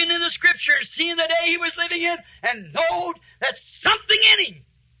looking in the Scriptures, seeing the day he was living in, and knowed that something in him,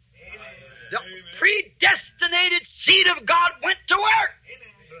 the predestinated seed of God went to work.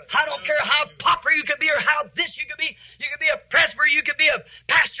 I don't care how popular you could be or how this you could be. You could be a presbyter, you could be a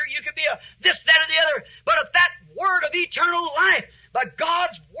pastor, you could be a this, that, or the other. But if that word of eternal life, but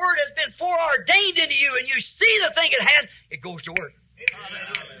God's word has been foreordained into you, and you see the thing it has, it goes to work.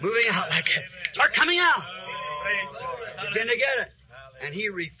 Moving out like that. Start coming out. Begin to get it. And he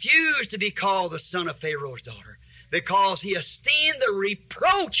refused to be called the son of Pharaoh's daughter because he esteemed the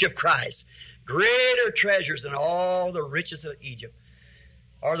reproach of Christ greater treasures than all the riches of Egypt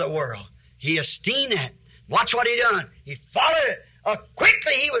or the world. He esteemed that. Watch what he done. He followed it.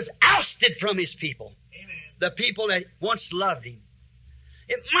 Quickly he was ousted from his people. Amen. The people that once loved him.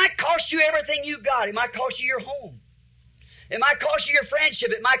 It might cost you everything you got. It might cost you your home. It might cost you your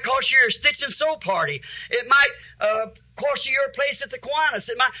friendship. It might cost you your stitch and sew party. It might cost you your place at the Kiwanis.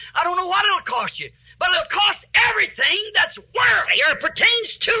 It might, I don't know what it'll cost you. But it'll cost everything that's worldly or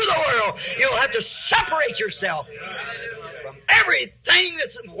pertains to the world. You'll have to separate yourself from everything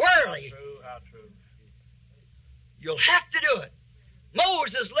that's worldly. You'll have to do it.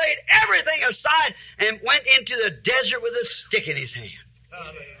 Moses laid everything aside and went into the desert with a stick in his hand.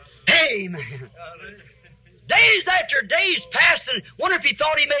 Amen. Days after days passed, and wonder if he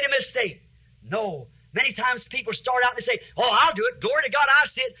thought he made a mistake. No. Many times people start out and say, "Oh, I'll do it. Glory to God, I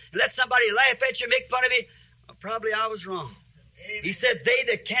see it." And let somebody laugh at you, make fun of you. Well, probably I was wrong. Amen. He said, "They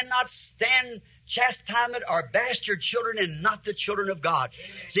that cannot stand chastisement are bastard children and not the children of God."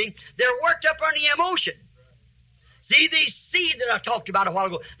 Amen. See, they're worked up on the emotion. See, these seed that I talked about a while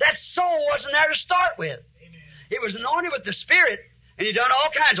ago, that soul wasn't there to start with. Amen. It was anointed with the Spirit. And you've done all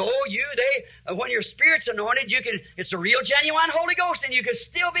kinds of, when your Spirit's anointed, it's a real, genuine Holy Ghost, and you can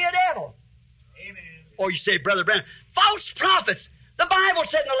still be a devil. Amen. Or you say, Brother Branham, false prophets. The Bible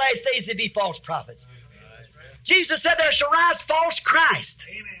said in the last days there'd be false prophets. Amen. Jesus said there shall rise false Christ.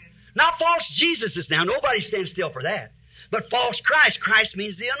 Amen. Not false Jesuses now. Nobody stands still for that. But false Christ. Christ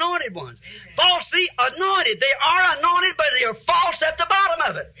means the anointed ones. Amen. Falsely anointed. They are anointed, but they are false at the bottom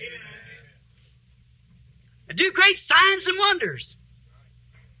of it. Amen. And do great signs and wonders.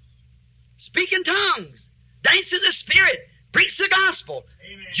 Speak in tongues. Dance in the Spirit. Preach the gospel.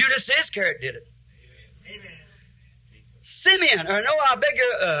 Amen. Judas Iscariot did it. Amen. Simeon,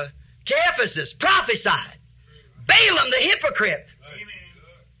 Caiaphas prophesied. Balaam the hypocrite. Amen.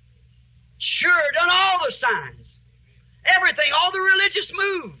 Sure, done all the signs. Everything, all the religious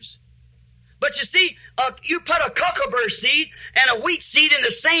moves. But you see, you put a cucumber seed and a wheat seed in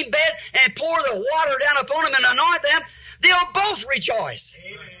the same bed and pour the water down upon them and anoint them, they'll both rejoice.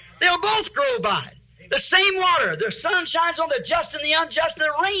 Amen. They'll both grow by it. The same water. The sun shines on the just and the unjust, and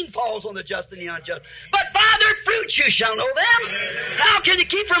the rain falls on the just and the unjust. But by their fruits you shall know them. Amen. How can you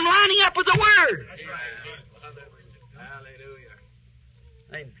keep from lining up with the Word? Hallelujah.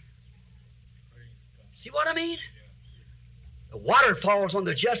 Amen. See what I mean? The water falls on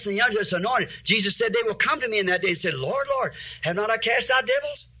the just and the unjust anointed. Jesus said, "They will come to me in that day and say, Lord, Lord, have not I cast out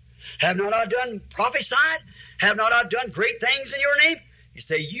devils? Have not I done prophesied? Have not I done great things in your name?" You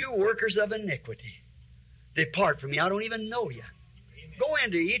say, "You workers of iniquity, depart from me. I don't even know you." Amen. Go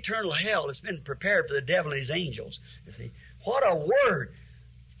into eternal hell that's been prepared for the devil and his angels. You see, what a word.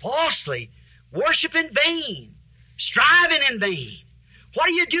 Falsely. Worship in vain. Striving in vain. Why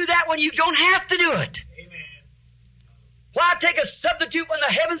do you do that when you don't have to do it? Amen. Why take a substitute when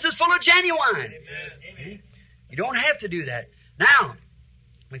the heavens is full of genuine? Amen. You don't have to do that. Now,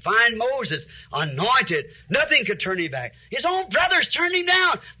 we find Moses anointed. Nothing could turn him back. His own brothers turned him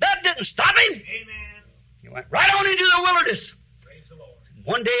down. That didn't stop him. Amen. He went right on into the wilderness. Praise the Lord.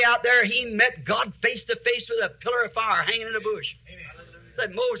 One day out there, he met God face to face with a pillar of fire hanging in a bush. Amen.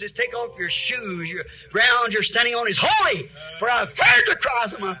 Said, "Moses, take off your shoes. Your ground you're standing on is holy. For I've heard the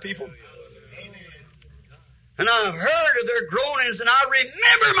cries of my people. Amen. And I've heard of their groanings, and I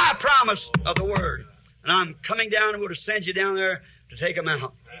remember my promise of the Word. And I'm coming down and going to send you down there to take them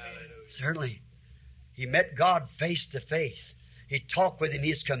out." Certainly. He met God face to face. He talked with him.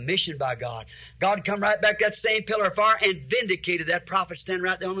 He is commissioned by God. God come right back that same pillar of fire and vindicated that prophet standing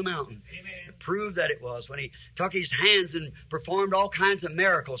right there on the mountain. Amen. To prove that it was when he took his hands and performed all kinds of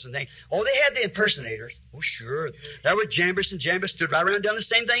miracles and things. Oh, they had the impersonators. Oh, sure. There was Jambres, and Jambres stood right around and done the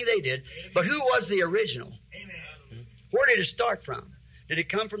same thing they did. But who was the original? Amen. Where did it start from? Did it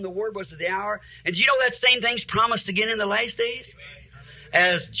come from the Word? Was it the hour? And do you know that same thing's promised again in the last days?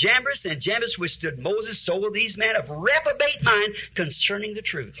 As Jambres and Jambres withstood Moses, so will these men of reprobate mind concerning the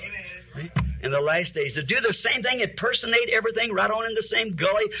truth. Amen. In the last days, to do the same thing, impersonate everything right on in the same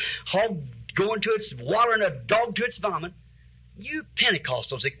gully, hog going to its water and a dog to its vomit. You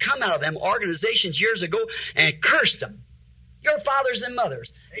Pentecostals that come out of them organizations years ago and cursed them, your fathers and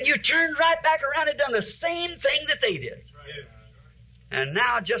mothers, and you turned right back around and done the same thing that they did. And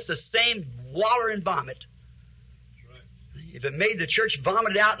now just the same water and vomit. If it made the church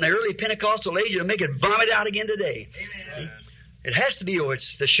vomit out in the early Pentecostal age, it'll make it vomit out again today. Amen. It has to be,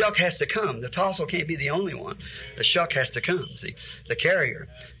 the shuck has to come. The tassel can't be the only one. The shuck has to come, see, the carrier.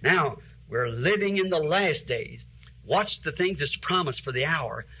 Now, we're living in the last days. Watch the things that's promised for the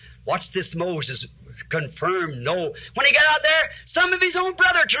hour. Watch this Moses confirm no. When he got out there, some of his own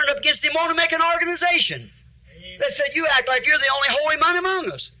brother turned up against him, wanted to make an organization. They said, you act like you're the only holy man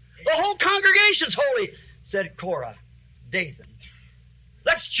among us. The whole congregation's holy, said Korah, Dathan.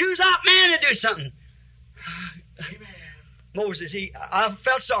 Let's choose out man to do something. Amen. Moses, I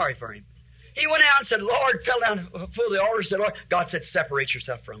felt sorry for him. He went out and said, Lord, fell down full of the altar and said, Lord, God said, separate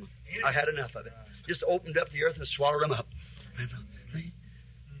yourself from him. I had enough of it. Just opened up the earth and swallowed him up.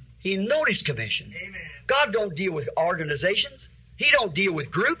 He noticed commission. Amen. God don't deal with organizations. He don't deal with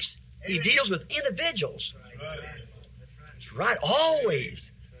groups. He deals with individuals. That's right.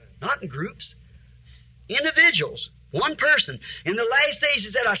 Always. Not in groups. Individuals. One person. In the last days,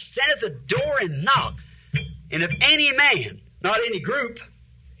 he said, I stand at the door and knock. And if any man, not any group,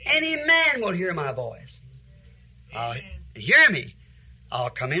 any man will hear my voice, hear me, I'll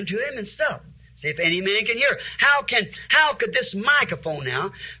come into him and sup. See if any man can hear. How could this microphone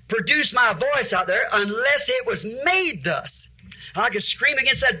now produce my voice out there unless it was made thus? I could scream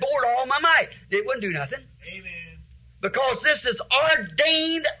against that board all my might. It wouldn't do nothing. Amen. Because this is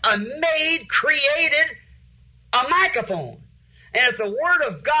ordained, made, created, a microphone. And if the Word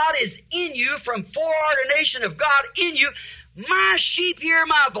of God is in you, from foreordination of God in you, my sheep hear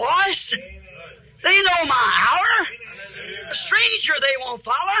my voice. Amen. They know my hour. Amen. A stranger they won't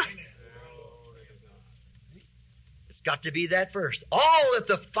follow. Amen. It's got to be that first. All that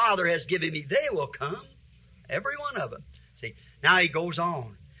the Father has given me, they will come. Every one of them. See, now he goes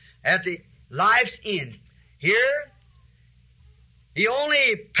on. At the life's end. Here, he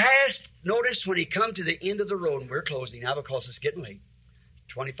only passed, notice, when he come to the end of the road, and we're closing now because it's getting late.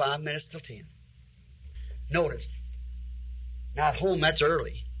 25 minutes till 10. Notice. Now at home, that's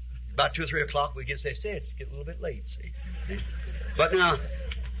early. About 2 or 3 o'clock, we say it's getting a little bit late, see. But now,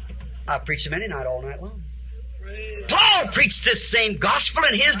 I preach them any night, all night long. Paul preached this same gospel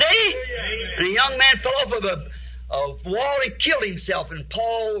in his day. And a young man fell off of a wall, he killed himself. And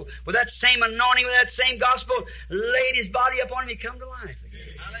Paul, with that same anointing, with that same gospel, laid his body upon him, he come to life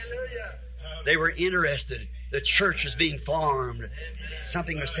again. Hallelujah. They were interested. The church was being formed.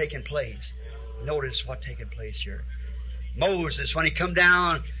 Something was taking place. Notice what taking place here. Moses, when he come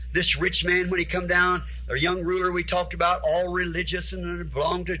down, this rich man, when he come down, the young ruler we talked about, all religious and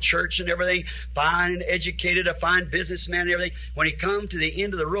belonged to church and everything, fine and educated, a fine businessman and everything, when he come to the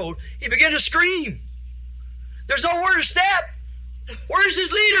end of the road, he began to scream. There's nowhere to step. Where's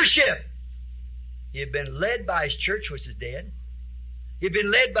his leadership? He had been led by his church, which is dead. He had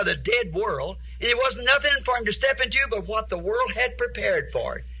been led by the dead world, and there wasn't nothing for him to step into but what the world had prepared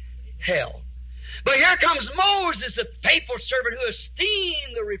for it. Hell. But here comes Moses, a faithful servant who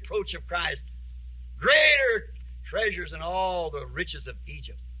esteemed the reproach of Christ greater treasures than all the riches of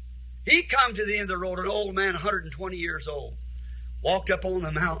Egypt. He come to the end of the road, an old man, 120 years old, walked up on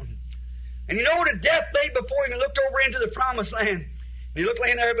the mountain. And you know what? Death lay before him. He looked over into the promised land. And he looked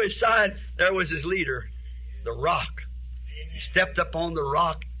laying there by his side. There was his leader, the rock. He stepped up on the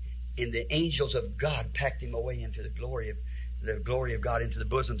rock, and the angels of God packed him away into the glory of God, into the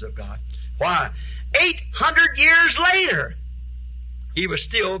bosoms of God. Why? 800 years later, he was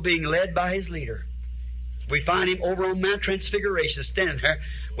still being led by his leader. We find him over on Mount Transfiguration, standing there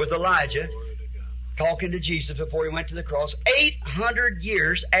with Elijah, talking to Jesus before he went to the cross. 800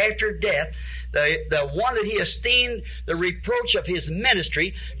 years after death, the one that he esteemed the reproach of his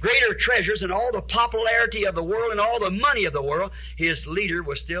ministry, greater treasures and all the popularity of the world and all the money of the world, his leader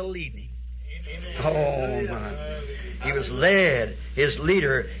was still leading him. Oh my. He was led, his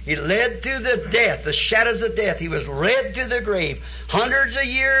leader, he led through the death, the shadows of death. He was led to the grave. Hundreds of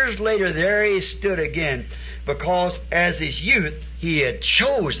years later, there he stood again, because as his youth, he had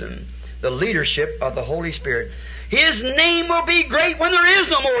chosen the leadership of the Holy Spirit. His name will be great when there is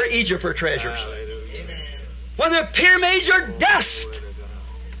no more Egypt for treasures. Amen. When the pyramids are dust.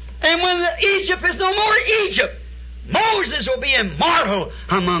 And when Egypt is no more Egypt. Moses will be immortal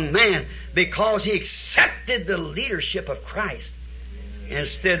among men because he accepted the leadership of Christ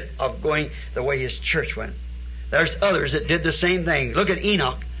instead of going the way his church went. There's others that did the same thing. Look at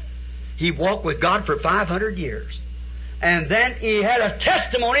Enoch. He walked with God for 500 years. And then he had a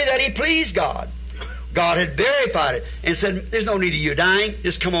testimony that he pleased God. God had verified it and said, there's no need of you dying.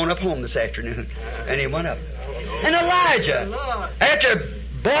 Just come on up home this afternoon. And he went up. And Elijah, after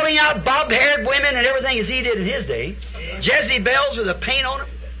boiling out bobbed-haired women and everything as he did in his day, Jezebels with a paint on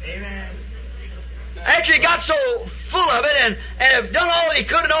them, after he got so full of it and have done all he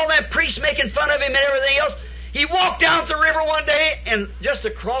could and all that priests making fun of him and everything else, he walked down the river one day and just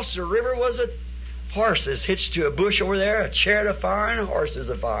across the river was a horses hitched to a bush over there, a chariot of fire and horses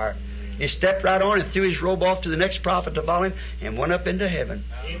of fire. He stepped right on and threw his robe off to the next prophet to follow him and went up into heaven.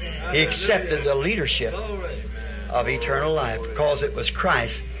 Amen. He accepted the leadership of eternal life because it was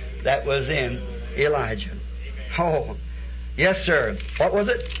Christ that was in Elijah. Oh, yes, sir. What was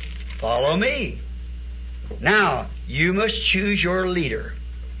it? Follow me. Now, you must choose your leader.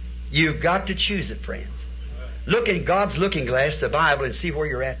 You've got to choose it, friends. Look in God's looking glass, the Bible, and see where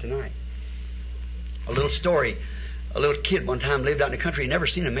you're at tonight. A little story. A little kid one time lived out in the country. He'd never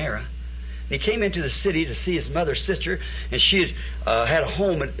seen a mirror. And he came into the city to see his mother's sister, and she had a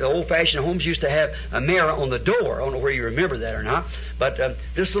home. The old-fashioned homes used to have a mirror on the door. I don't know where you remember that or not. But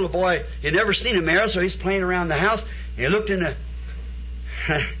this little boy, he'd never seen a mirror, so he's playing around the house, and he looked in the...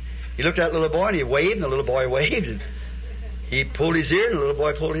 he looked at the little boy, and he waved, and the little boy waved, and he pulled his ear, and the little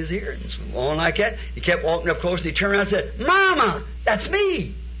boy pulled his ear, and so on like that. He kept walking up close, and he turned around and said, "Mama, that's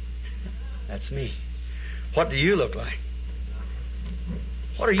me." That's me. What do you look like?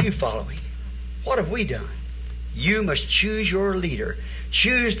 What are you following? What have we done? You must choose your leader.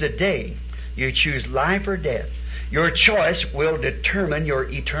 Choose the day. You choose life or death. Your choice will determine your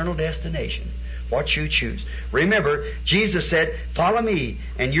eternal destination. What you choose. Remember, Jesus said, "Follow me,"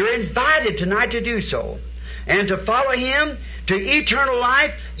 and you're invited tonight to do so. And to follow Him to eternal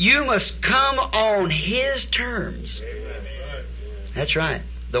life, you must come on His terms. That's right.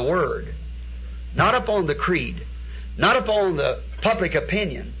 The Word. Not upon the creed. Not upon the public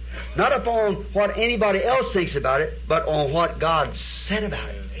opinion. Not upon what anybody else thinks about it, but on what God said about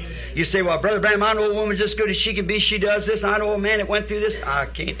it. You say, "Well, Brother Branham, I know a woman's as good as she can be. She does this. And I know a man that went through this." I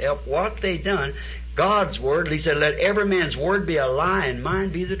can't help what they done. God's Word, He said, "Let every man's word be a lie and mine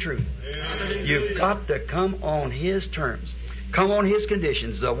be the truth." You've got to come on His terms. Come on His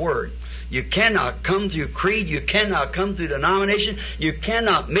conditions, the Word. You cannot come through creed. You cannot come through denomination. You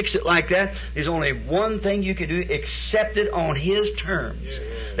cannot mix it like that. There's only one thing you can do, accept it on His terms.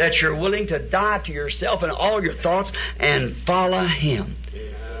 That you're willing to die to yourself and all your thoughts and follow Him.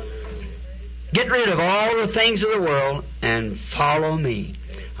 Get rid of all the things of the world and follow me.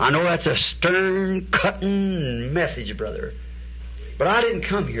 I know that's a stern, cutting message, brother. But I didn't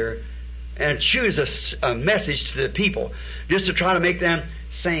come here and choose a message to the people just to try to make them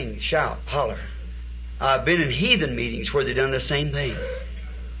sing, shout, holler. I've been in heathen meetings where they've done the same thing.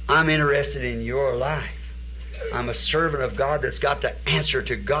 I'm interested in your life. I'm a servant of God that's got to answer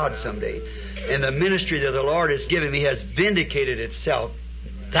to God someday. And the ministry that the Lord has given me has vindicated itself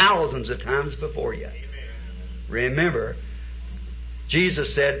thousands of times before you. Remember,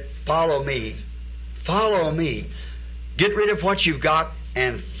 Jesus said, "Follow me. Follow me. Get rid of what you've got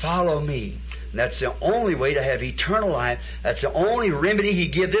and follow me." And that's the only way to have eternal life. That's the only remedy He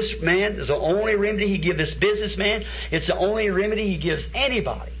gives this man. It's the only remedy He gives this businessman. It's the only remedy He gives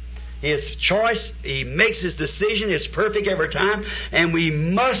anybody. His choice, He makes His decision. It's perfect every time. And we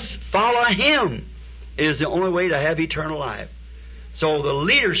must follow Him. It is the only way to have eternal life. So the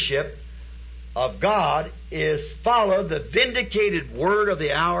leadership of God is follow the vindicated word of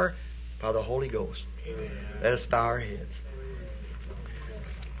the hour by the Holy Ghost. Amen. Let us bow our heads.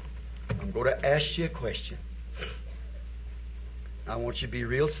 I'm going to ask you a question. I want you to be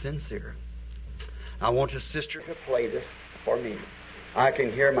real sincere. I want a sister to play this for me. I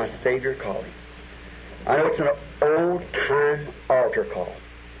can hear my Savior calling. I know it's an old-time altar call.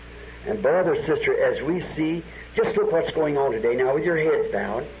 And brother, sister, as we see, just look what's going on today. Now, with your heads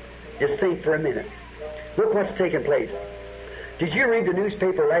bowed, just think for a minute. Look what's taking place. Did you read the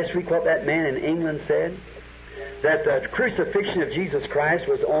newspaper last week what that man in England said? That the crucifixion of Jesus Christ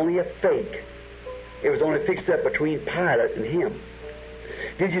was only a fake. It was only fixed up between Pilate and him.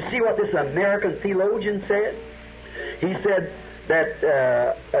 Did you see what this American theologian said? He said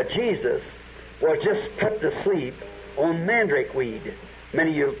that Jesus was just put to sleep on mandrake weed.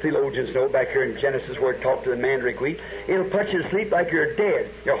 Many of you theologians know back here in Genesis where it talked to the mandrake weed. It'll put you to sleep like you're dead.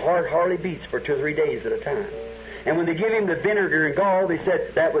 Your heart hardly beats for 2 or 3 days at a time. And when they give him the vinegar and gall, they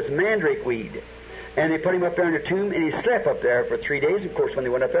said that was mandrake weed. And they put him up there in a tomb, and he slept up there for 3 days. Of course, when they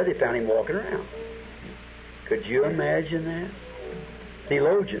went up there, they found him walking around. Could you imagine that?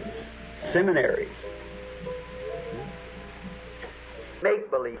 Theologians, seminaries,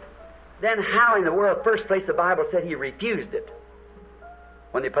 make-believe. then how in the world, first place the Bible said he refused it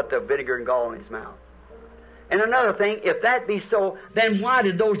when they put the vinegar and gall in his mouth. And another thing, if that be so, then why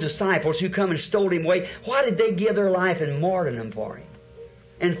did those disciples who come and stole him away, why did they give their life in martyrdom for him?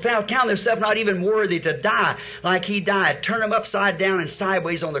 And count themselves not even worthy to die like he died, turn them upside down and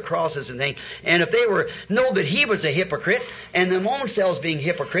sideways on the crosses and things. And if they know that he was a hypocrite and them own selves being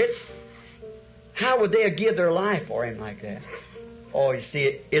hypocrites, how would they give their life for him like that? Oh, you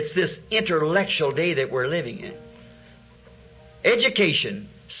see, it's this intellectual day that we're living in. Education,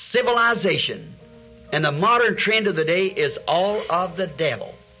 civilization, and the modern trend of the day is all of the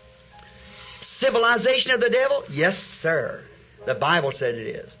devil. Civilization of the devil? Yes, sir. The Bible said it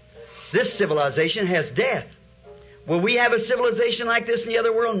is. This civilization has death. Will we have a civilization like this in the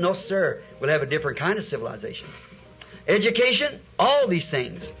other world? No, sir. We'll have a different kind of civilization. Education, all these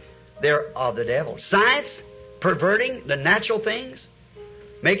things, they're of the devil. Science, perverting the natural things,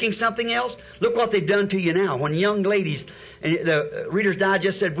 making something else. Look what they've done to you now. When young ladies, and the Reader's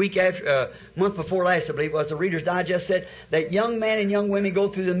Digest said month before last, I believe it was, the Reader's Digest said that young men and young women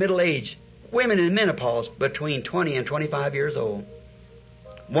go through the middle age. Women in menopause between 20 and 25 years old.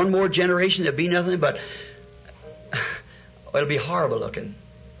 One more generation, there'll be nothing but, it'll be horrible looking.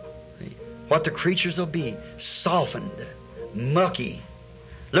 What the creatures will be, softened, mucky.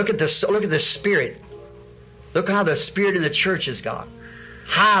 Look at the spirit. Look how the spirit in the church has got.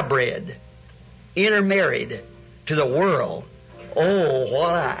 Hybrid, intermarried to the world. Oh,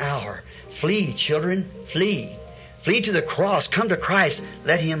 what an hour. Flee, children, flee. Flee to the cross. Come to Christ.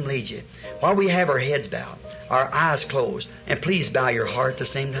 Let Him lead you. While we have our heads bowed, our eyes closed, and please bow your heart at the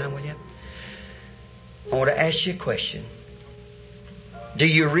same time, will you? I want to ask you a question. Do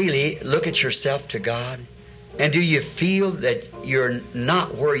you really look at yourself to God? And do you feel that you're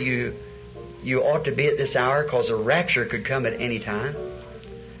not where you ought to be at this hour, because the rapture could come at any time?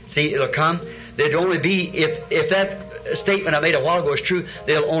 See, it'll come. There'd only be, if that statement I made a while ago is true,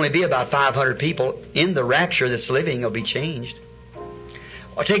 there'll only be about 500 people in the rapture that's living. Will be changed.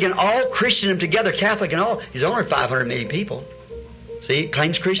 Or taking all Christendom together, Catholic and all, there's only 500 million people. See, it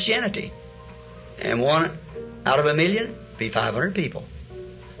claims Christianity. And one out of a million, be 500 people.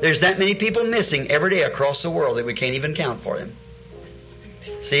 There's that many people missing every day across the world that we can't even count for them.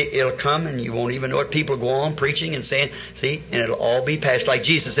 See, it'll come and you won't even know it. People go on preaching and saying, see, and it'll all be past. Like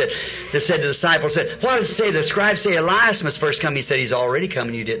Jesus said, they said to the disciples, said, what does it say? The scribes say Elias must first come. He said, He's already come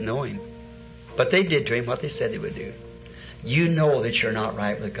and you didn't know Him. But they did to Him what they said they would do. You know that you're not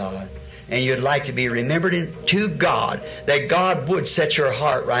right with God. And you'd like to be remembered to God, that God would set your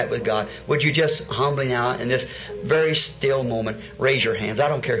heart right with God. Would you just humbly now, in this very still moment, raise your hands? I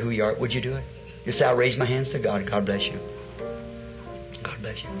don't care who you are. Would you do it? Just say, I'll raise my hands to God. God bless you. God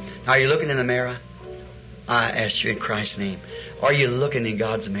bless you. Now, are you looking in the mirror? I asked you in Christ's name. Are you looking in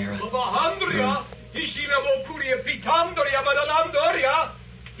God's mirror?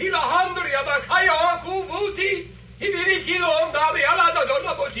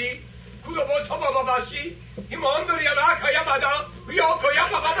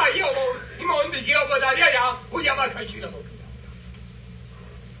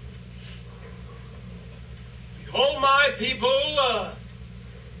 Behold, my people,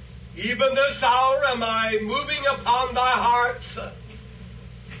 even this hour am I moving upon thy hearts.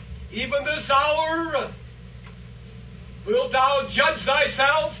 Even this hour wilt thou judge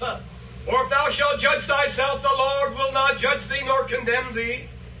thyself, or if thou shalt judge thyself, the Lord will not judge thee nor condemn thee.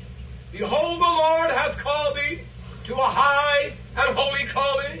 Behold, the Lord hath called thee to a high and holy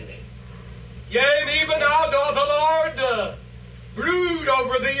calling. Yea, and even now doth the Lord brood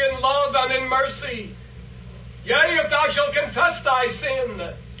over thee in love and in mercy. Yea, if thou shalt confess thy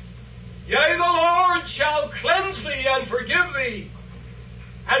sin, yea, the Lord shall cleanse thee and forgive thee,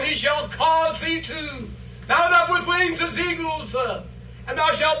 and He shall cause thee to mount up with wings as eagles, and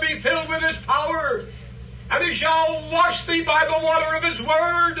thou shalt be filled with His power, and He shall wash thee by the water of His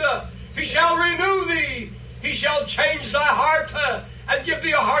word. He shall renew thee. He shall change thy heart and give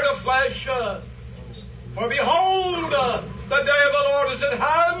thee a heart of flesh. For behold, the day of the Lord is at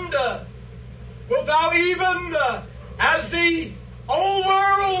hand. Wilt thou even, as the old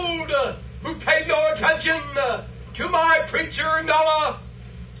world, who paid no attention to my preacher Noah,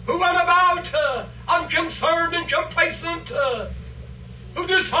 who went about unconcerned and complacent, who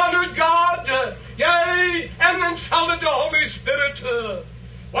dishonored God, yea, and insulted the Holy Spirit,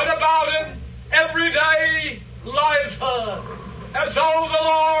 what about in everyday life? As though the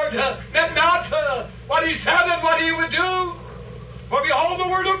Lord meant not what He said and what He would do. For behold, the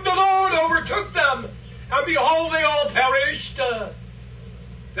word of the Lord overtook them, and behold, they all perished.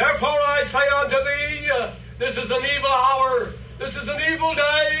 Therefore I say unto thee, this is an evil hour. This is an evil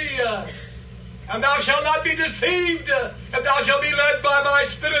day, and thou shalt not be deceived, if thou shalt be led by my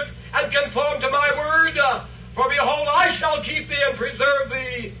Spirit and conform to my word. For behold, I shall keep thee and preserve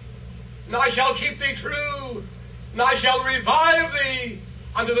thee, and I shall keep thee true, and I shall revive thee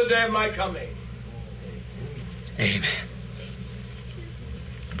unto the day of my coming. Amen.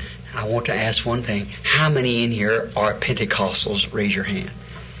 I want to ask one thing. How many in here are Pentecostals? Raise your hand.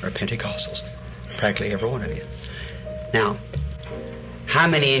 Are Pentecostals? Practically every one of you. Now, how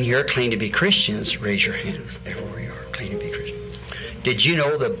many in here claim to be Christians? Raise your hands. Everywhere you are, claim to be Christian. Did you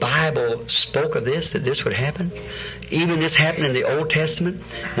know the Bible spoke of this, that this would happen? Even this happened in the Old Testament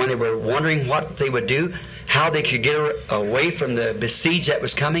when they were wondering what they would do, how they could get away from the besiege that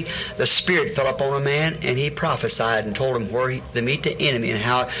was coming. The Spirit fell upon a man and he prophesied and told him where to meet the enemy and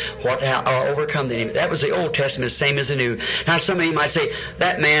how overcome the enemy. That was the Old Testament, same as the New. Now somebody might say,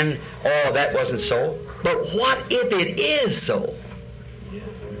 that man, oh, that wasn't so. But what if it is so?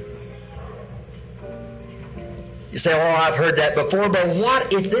 You say, oh, I've heard that before, but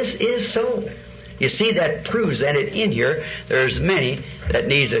what if this is so? You see, that proves that in here, there's many that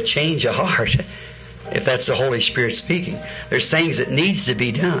needs a change of heart, if that's the Holy Spirit speaking. There's things that needs to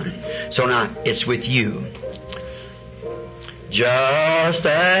be done. So now, it's with you. Just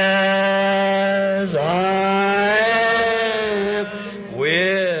as I am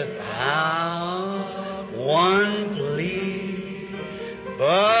without one plea,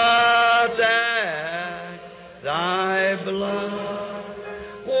 but that thy blood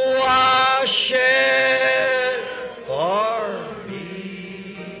was shed for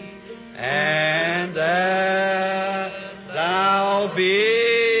me, and that thou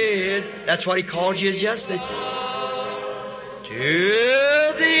bidst. That's what he called you just then. To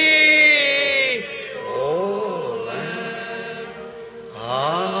thee, O Lamb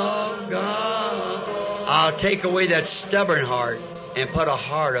of God. I'll take away that stubborn heart and put a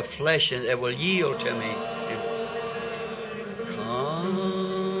heart of flesh in that will yield to me.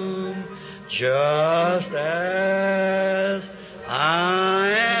 Come, just as I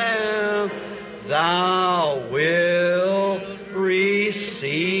am, thou wilt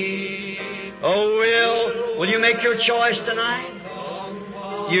receive. Oh, will you make your choice tonight?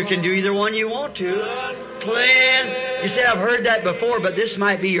 You can do either one you want to. Cleanse. You say, I've heard that before, but this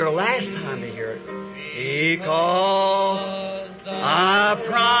might be your last time to hear it. Because I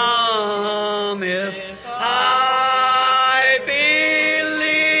promise I believe.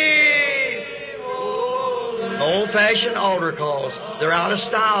 Old-fashioned altar calls. They're out of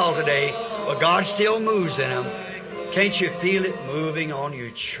style today, but God still moves in them. Can't you feel it moving on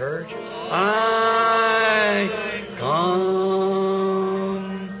your church? I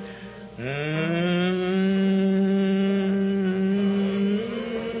come.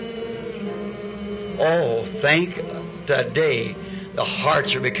 Oh, thank today. The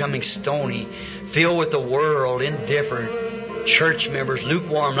hearts are becoming stony, filled with the world, indifferent, church members,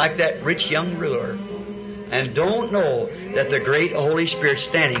 lukewarm, like that rich young ruler, and don't know that the great Holy Spirit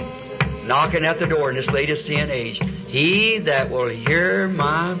standing, knocking at the door in this Laodicean age. He that will hear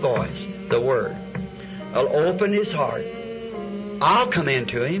my voice, the Word, will open his heart. I'll come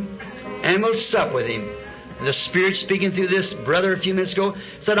into him and will sup with him. And the Spirit speaking through this brother a few minutes ago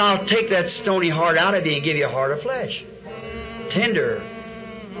said, I'll take that stony heart out of you and give you a heart of flesh. Tender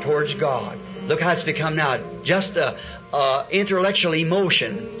towards God. Look how it's become now. Just a intellectual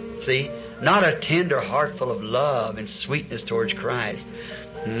emotion. See? Not a tender heart full of love and sweetness towards Christ.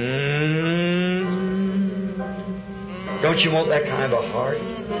 Don't you want that kind of a heart?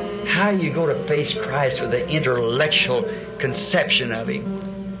 How you go to face Christ with the intellectual conception of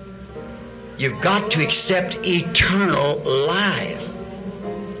Him? You've got to accept eternal life.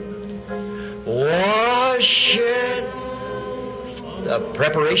 Was shed. The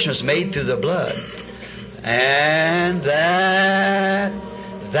preparation is made through the blood. And that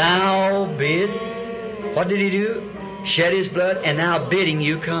thou bid. What did He do? Shed His blood, and now bidding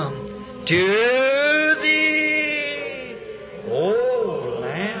you come. To thee, O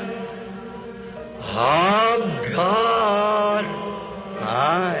Lamb of God,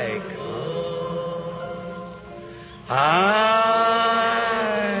 I come. I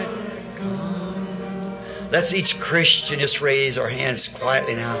come. Let's each Christian just raise our hands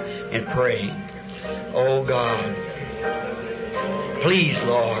quietly now and pray. Oh God, please,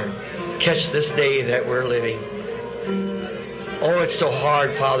 Lord, catch this day that we're living. Oh, it's so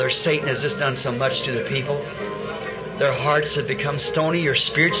hard, Father. Satan has just done so much to the people. Their hearts have become stony. Your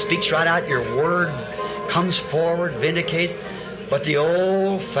Spirit speaks right out. Your Word comes forward, vindicates. But the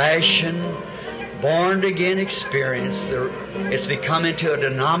old-fashioned, born-again experience, it's become into a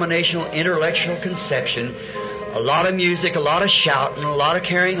denominational, intellectual conception. A lot of music, a lot of shouting, a lot of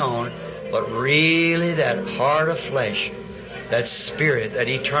carrying on, but really that heart of flesh, that spirit, that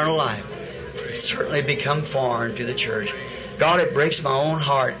eternal life, has certainly become foreign to the church. God, it breaks my own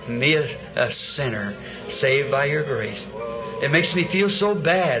heart, me a sinner, saved by your grace. It makes me feel so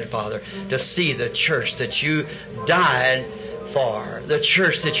bad, Father, to see the church that you died for, the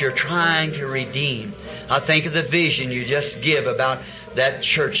church that you're trying to redeem. I think of the vision you just give about that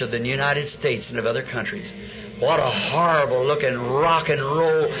church of the United States and of other countries. What a horrible looking rock and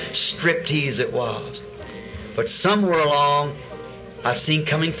roll striptease it was. But somewhere along, I seen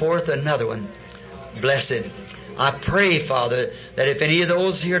coming forth another one. Blessed. I pray, Father, that if any of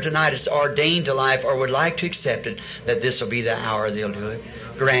those here tonight is ordained to life or would like to accept it, that this will be the hour they'll do it.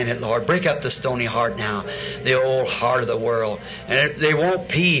 Grant it, Lord. Break up the stony heart now, the old heart of the world. And they want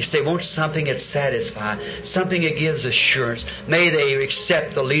peace. They want something that satisfies, something that gives assurance. May they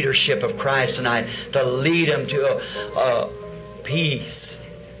accept the leadership of Christ tonight to lead them to a peace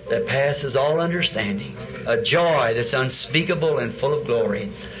that passes all understanding, a joy that's unspeakable and full of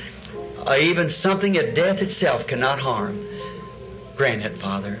glory. Even something that death itself cannot harm. Grant it,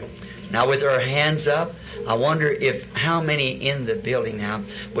 Father. Now with our hands up, I wonder if how many in the building now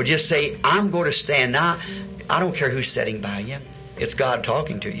would just say, I'm going to stand. Now, I don't care who's sitting by you. It's God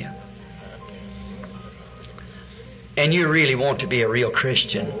talking to you. And you really want to be a real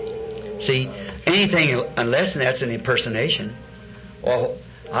Christian. See, anything unless that's an impersonation. Well,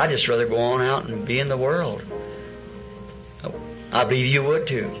 I'd just rather go on out and be in the world. I believe you would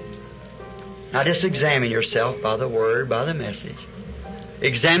too. Now just examine yourself by the Word, by the message.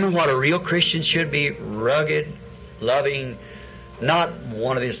 Examine what a real Christian should be. Rugged, loving, not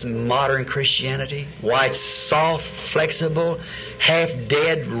one of this modern Christianity. Why it's soft, flexible,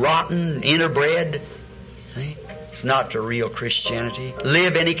 half-dead, rotten, interbred. See? It's not the real Christianity.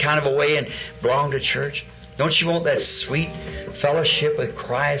 Live any kind of a way and belong to church. Don't you want that sweet fellowship with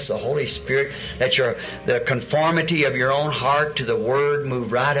Christ, the Holy Spirit, that the conformity of your own heart to the Word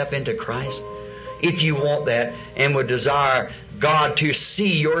move right up into Christ? If you want that and would desire God to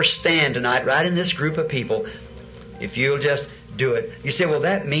see your stand tonight right in this group of people, if you'll just do it. You say, will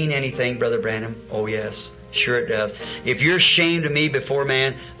that mean anything, Brother Branham? Oh, yes. Sure it does. If you're ashamed of me before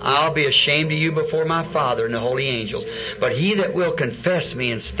man, I'll be ashamed of you before my Father and the holy angels. But he that will confess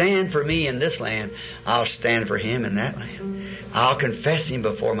me and stand for me in this land, I'll stand for him in that land. I'll confess him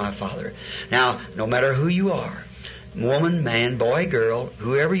before my Father. Now, no matter who you are, woman, man, boy, girl,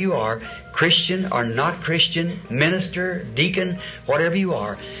 whoever you are, Christian or not Christian, minister, deacon, whatever you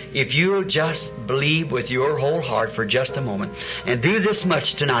are, if you'll just believe with your whole heart for just a moment and do this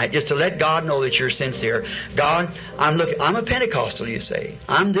much tonight, just to let God know that you're sincere. God, I'm a Pentecostal, you say.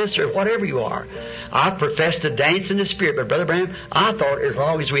 I'm this or whatever you are. I profess to dance in the Spirit, but Brother Branham, I thought as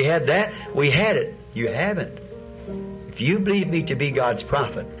long as we had that, we had it. You haven't. If you believe me to be God's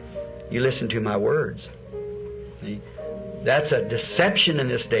prophet, you listen to my words. See? That's a deception in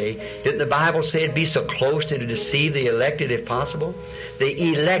this day. Didn't the Bible say it'd be so close to deceive the elected if possible? The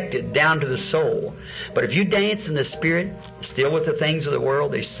elected down to the soul. But if you dance in the Spirit, still with the things of the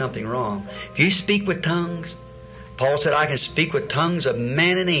world, there's something wrong. If you speak with tongues, Paul said, I can speak with tongues of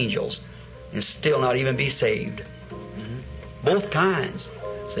men and angels and still not even be saved. Both kinds.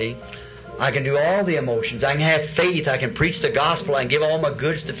 See? I can do all the emotions. I can have faith. I can preach the gospel. I can give all my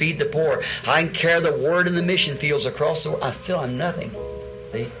goods to feed the poor. I can carry the word in the mission fields across the world. I still am nothing.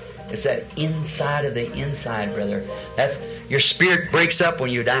 See? It's that inside of the inside, brother. Your spirit breaks up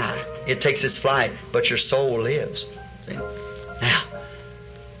when you die. It takes its flight, but your soul lives. See? Now,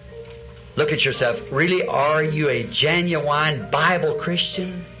 look at yourself. Really, are you a genuine Bible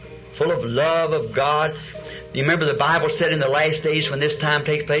Christian? Full of love of God? You remember the Bible said in the last days when this time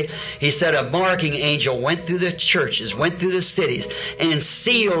takes place, He said a marking angel went through the churches, went through the cities, and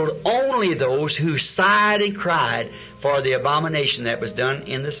sealed only those who sighed and cried for the abomination that was done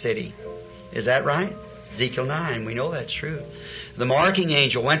in the city. Is that right? Ezekiel 9, we know that's true. The marking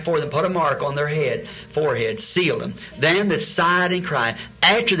angel went forth and put a mark on their forehead, sealed them. Them that sighed and cried.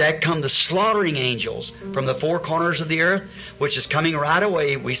 After that come the slaughtering angels from the four corners of the earth, which is coming right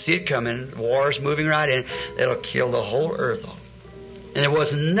away. We see it coming. War's moving right in. That'll kill the whole earth off. And there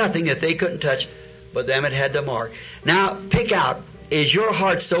was nothing that they couldn't touch but them that had the mark. Now, pick out, is your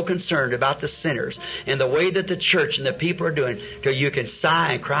heart so concerned about the sinners and the way that the church and the people are doing till you can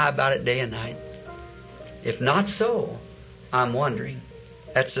sigh and cry about it day and night? If not so, I'm wondering,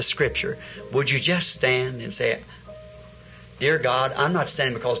 that's the Scripture. Would you just stand and say, Dear God, I'm not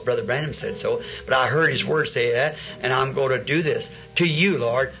standing because Brother Branham said so, but I heard His Word say that, and I'm going to do this. To you,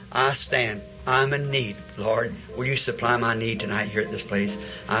 Lord, I stand. I'm in need. Lord, will you supply my need tonight here at this place?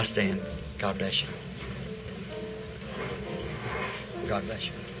 I stand. God bless you. God bless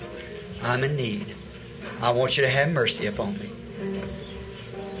you. I'm in need. I want you to have mercy upon me.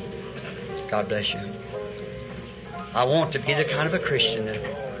 God bless you. I want to be the kind of a Christian that...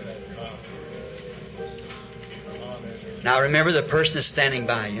 Now remember, the person that's standing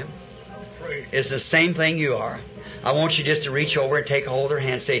by you is the same thing you are. I want you just to reach over and take a hold of their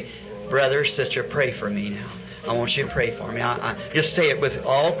hand and say, brother, sister, pray for me now. I want you to pray for me. I just say it with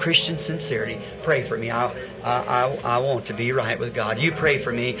all Christian sincerity. Pray for me. I want to be right with God. You pray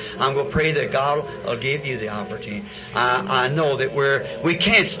for me. I'm going to pray that God will give you the opportunity. I know that we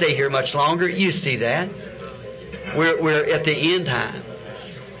can't stay here much longer. You see that. We're at the end time.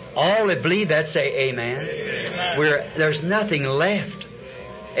 All that believe that say amen. There's nothing left.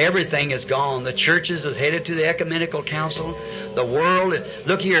 Everything is gone. The churches is headed to the ecumenical council. The world.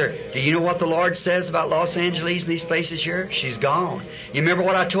 Look here. Do you know what the Lord says about Los Angeles and these places here? She's gone. You remember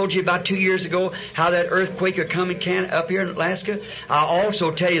what I told you about 2 years ago? How that earthquake would come up here in Alaska? I'll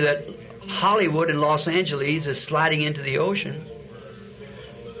also tell you that Hollywood and Los Angeles is sliding into the ocean.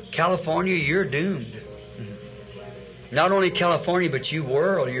 California, you're doomed. Not only California, but you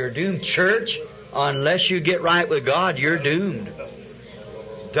world, you're doomed. Church, unless you get right with God, you're doomed.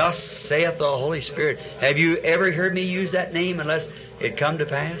 Thus saith the Holy Spirit. Have you ever heard me use that name unless it come to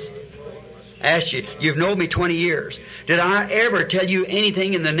pass? Ask you, you've known me 20 years. Did I ever tell you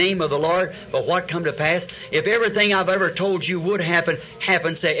anything in the name of the Lord but what come to pass? If everything I've ever told you would happen,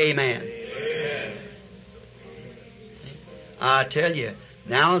 say amen. Amen. I tell you,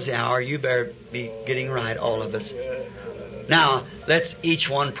 now's the hour. You better be getting right, all of us. Now, let's each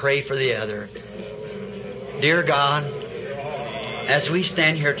one pray for the other. Dear God, as we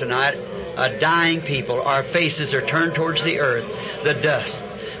stand here tonight, a dying people, our faces are turned towards the earth, the dust.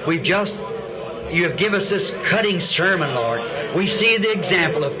 You have given us this cutting sermon, Lord. We see the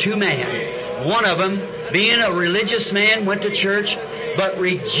example of two men. One of them, being a religious man, went to church, but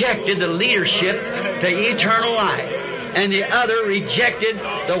rejected the leadership to eternal life. And the other rejected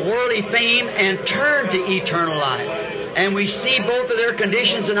the worldly fame and turned to eternal life. And we see both of their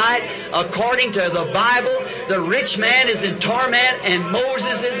conditions tonight. According to the Bible, the rich man is in torment and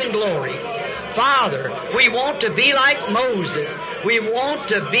Moses is in glory. Father, we want to be like Moses. We want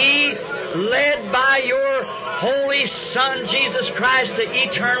to be led by your Holy Son, Jesus Christ, to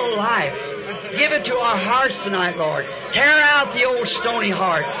eternal life. Give it to our hearts tonight, Lord. Tear out the old stony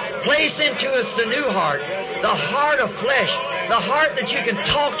heart. Place into us the new heart, the heart of flesh, the heart that you can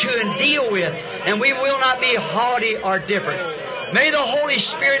talk to and deal with, and we will not be haughty or different. May the Holy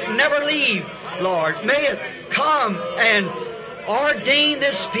Spirit never leave, Lord. May it come and ordain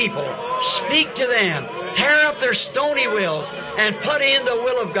this people. Speak to them. Tear up their stony wills and put in the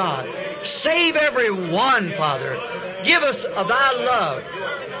will of God. Save every one, Father. Give us of thy love.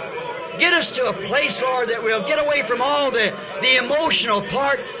 Get us to a place, Lord, that we'll get away from all the emotional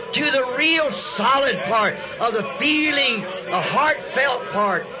part to the real solid part of the feeling, the heartfelt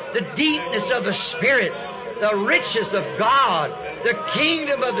part, the deepness of the Spirit, the richness of God, the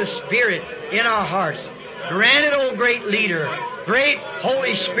kingdom of the Spirit in our hearts. Grant it, O great leader, great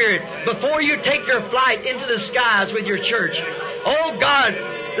Holy Spirit, before you take your flight into the skies with your church. Oh God,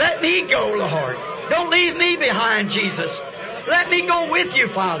 let me go, Lord. Don't leave me behind, Jesus. Let me go with you,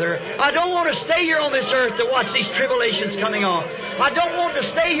 Father. I don't want to stay here on this earth to watch these tribulations coming on. I don't want to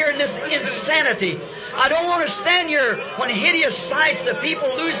stay here in this insanity. I don't want to stand here when hideous sights of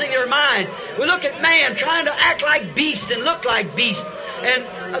people losing their mind. We look at man trying to act like beast and look like beast.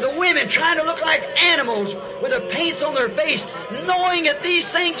 And the women trying to look like animals with the paints on their face, knowing that these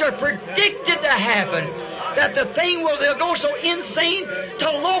things are predicted to happen. That the thing they'll go so insane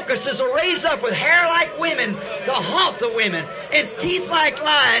till locusts will raise up with hair like women to haunt the women and teeth like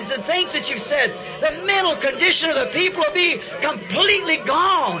lions and things that you've said. The mental condition of the people will be completely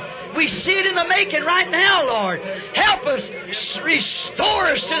gone. We see it in the making right now, Lord. Help us, restore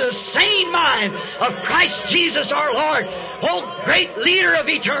us to the sane mind of Christ Jesus our Lord. Oh, great leader of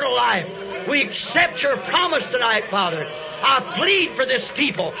eternal life. We accept your promise tonight, Father. I plead for this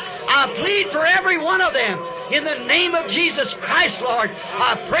people. I plead for every one of them. In the name of Jesus Christ, Lord,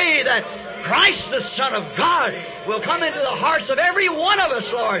 I pray that Christ, the Son of God, will come into the hearts of every one of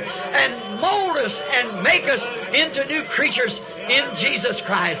us, Lord, and mold us and make us into new creatures in Jesus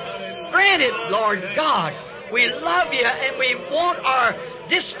Christ. Grant it, Lord God. We love you and we want our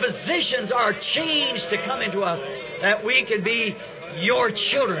dispositions, our change to come into us, that we can be your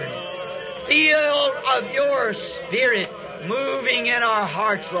children, filled of your Spirit, moving in our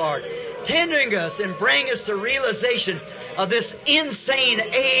hearts, Lord, tendering us and bring us to realization of this insane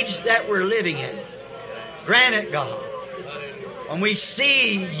age that we're living in. Grant it, God. When we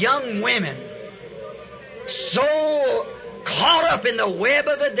see young women so caught up in the web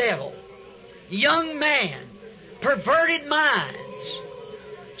of the devil. Young man, perverted minds,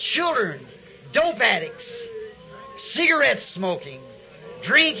 children, dope addicts, cigarette smoking,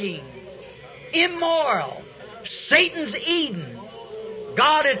 drinking, immoral, Satan's Eden.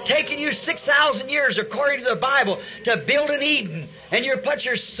 God had taken you 6,000 years, according to the Bible, to build an Eden. And you put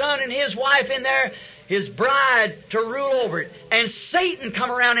your son and his wife in there, his bride, to rule over it. And Satan come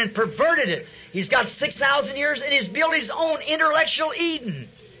around and perverted it. He's got 6,000 years and he's built his own intellectual Eden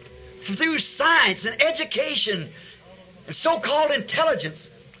through science and education and so-called intelligence.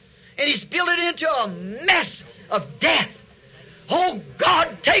 And he's built it into a mess of death. Oh,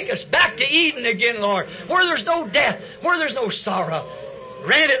 God, take us back to Eden again, Lord, where there's no death, where there's no sorrow.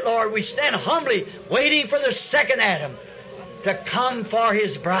 Grant it, Lord. We stand humbly waiting for the second Adam to come for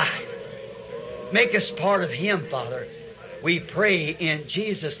His bride. Make us part of Him, Father. We pray in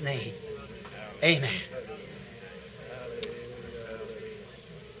Jesus' name. Amen.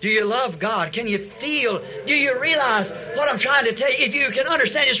 Do you love God? Can you feel? Do you realize what I'm trying to tell you? If you can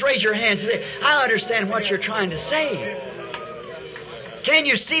understand, just raise your hands and say, I understand what you're trying to say. Can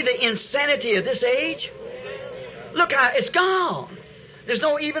you see the insanity of this age? Look how it's gone. There's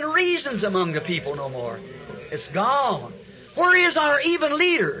no even reasons among the people no more. It's gone. Where is our even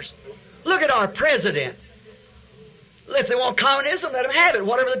leaders? Look at our president. If they want communism, let them have it.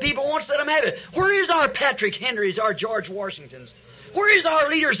 Whatever the people want, let them have it. Where is our Patrick Henrys, our George Washingtons? Where is our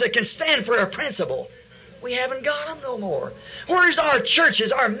leaders that can stand for a principle? We haven't got them no more. Where is our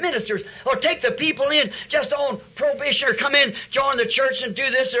churches, our ministers, or take the people in just on probation or come in, join the church and do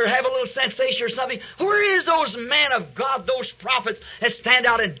this or have a little sensation or something? Where is those men of God, those prophets that stand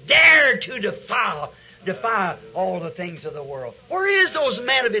out and dare to defy all the things of the world? Where is those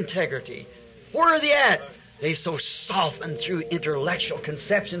men of integrity? Where are they at? They so soften through intellectual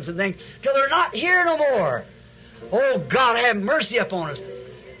conceptions and things till they're not here no more. Oh, God, have mercy upon us.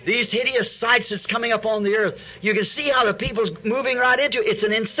 These hideous sights that's coming up on the earth, you can see how the people's moving right into it. It's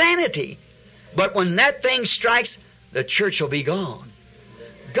an insanity. But when that thing strikes, the church will be gone.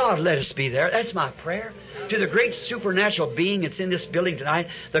 God, let us be there. That's my prayer. To the great supernatural being that's in this building tonight,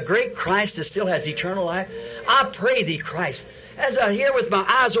 the great Christ that still has eternal life, I pray Thee, Christ, as I hear with my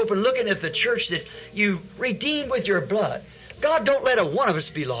eyes open looking at the church that You redeemed with Your blood. God, don't let a one of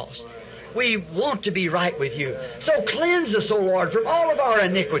us be lost. We want to be right with You. So cleanse us, O Lord, from all of our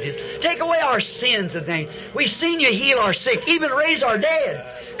iniquities. Take away our sins and things. We've seen You heal our sick, even raise our dead.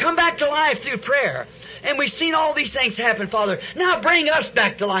 Come back to life through prayer. And we've seen all these things happen, Father. Now bring us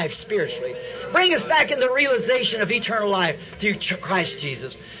back to life spiritually. Bring us back in the realization of eternal life through Christ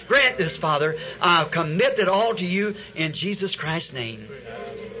Jesus. Grant this, Father. I commit it all to You in Jesus Christ's name.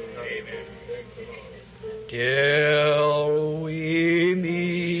 Till we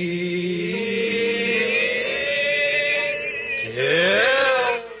meet.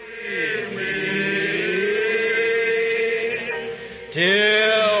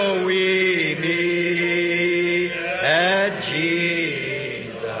 Till we meet at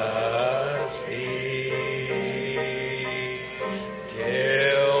Jesus' feet.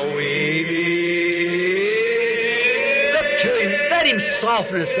 Till we meet. Look to Him. Let Him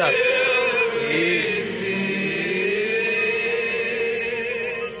soften us up.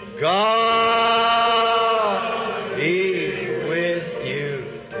 God be with you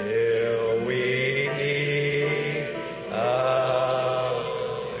till we meet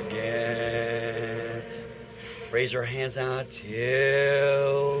again. Raise our hands out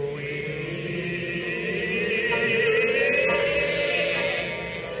till we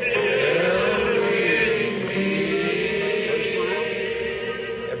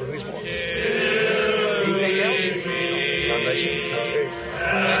ever who's more. Anything else? God bless you.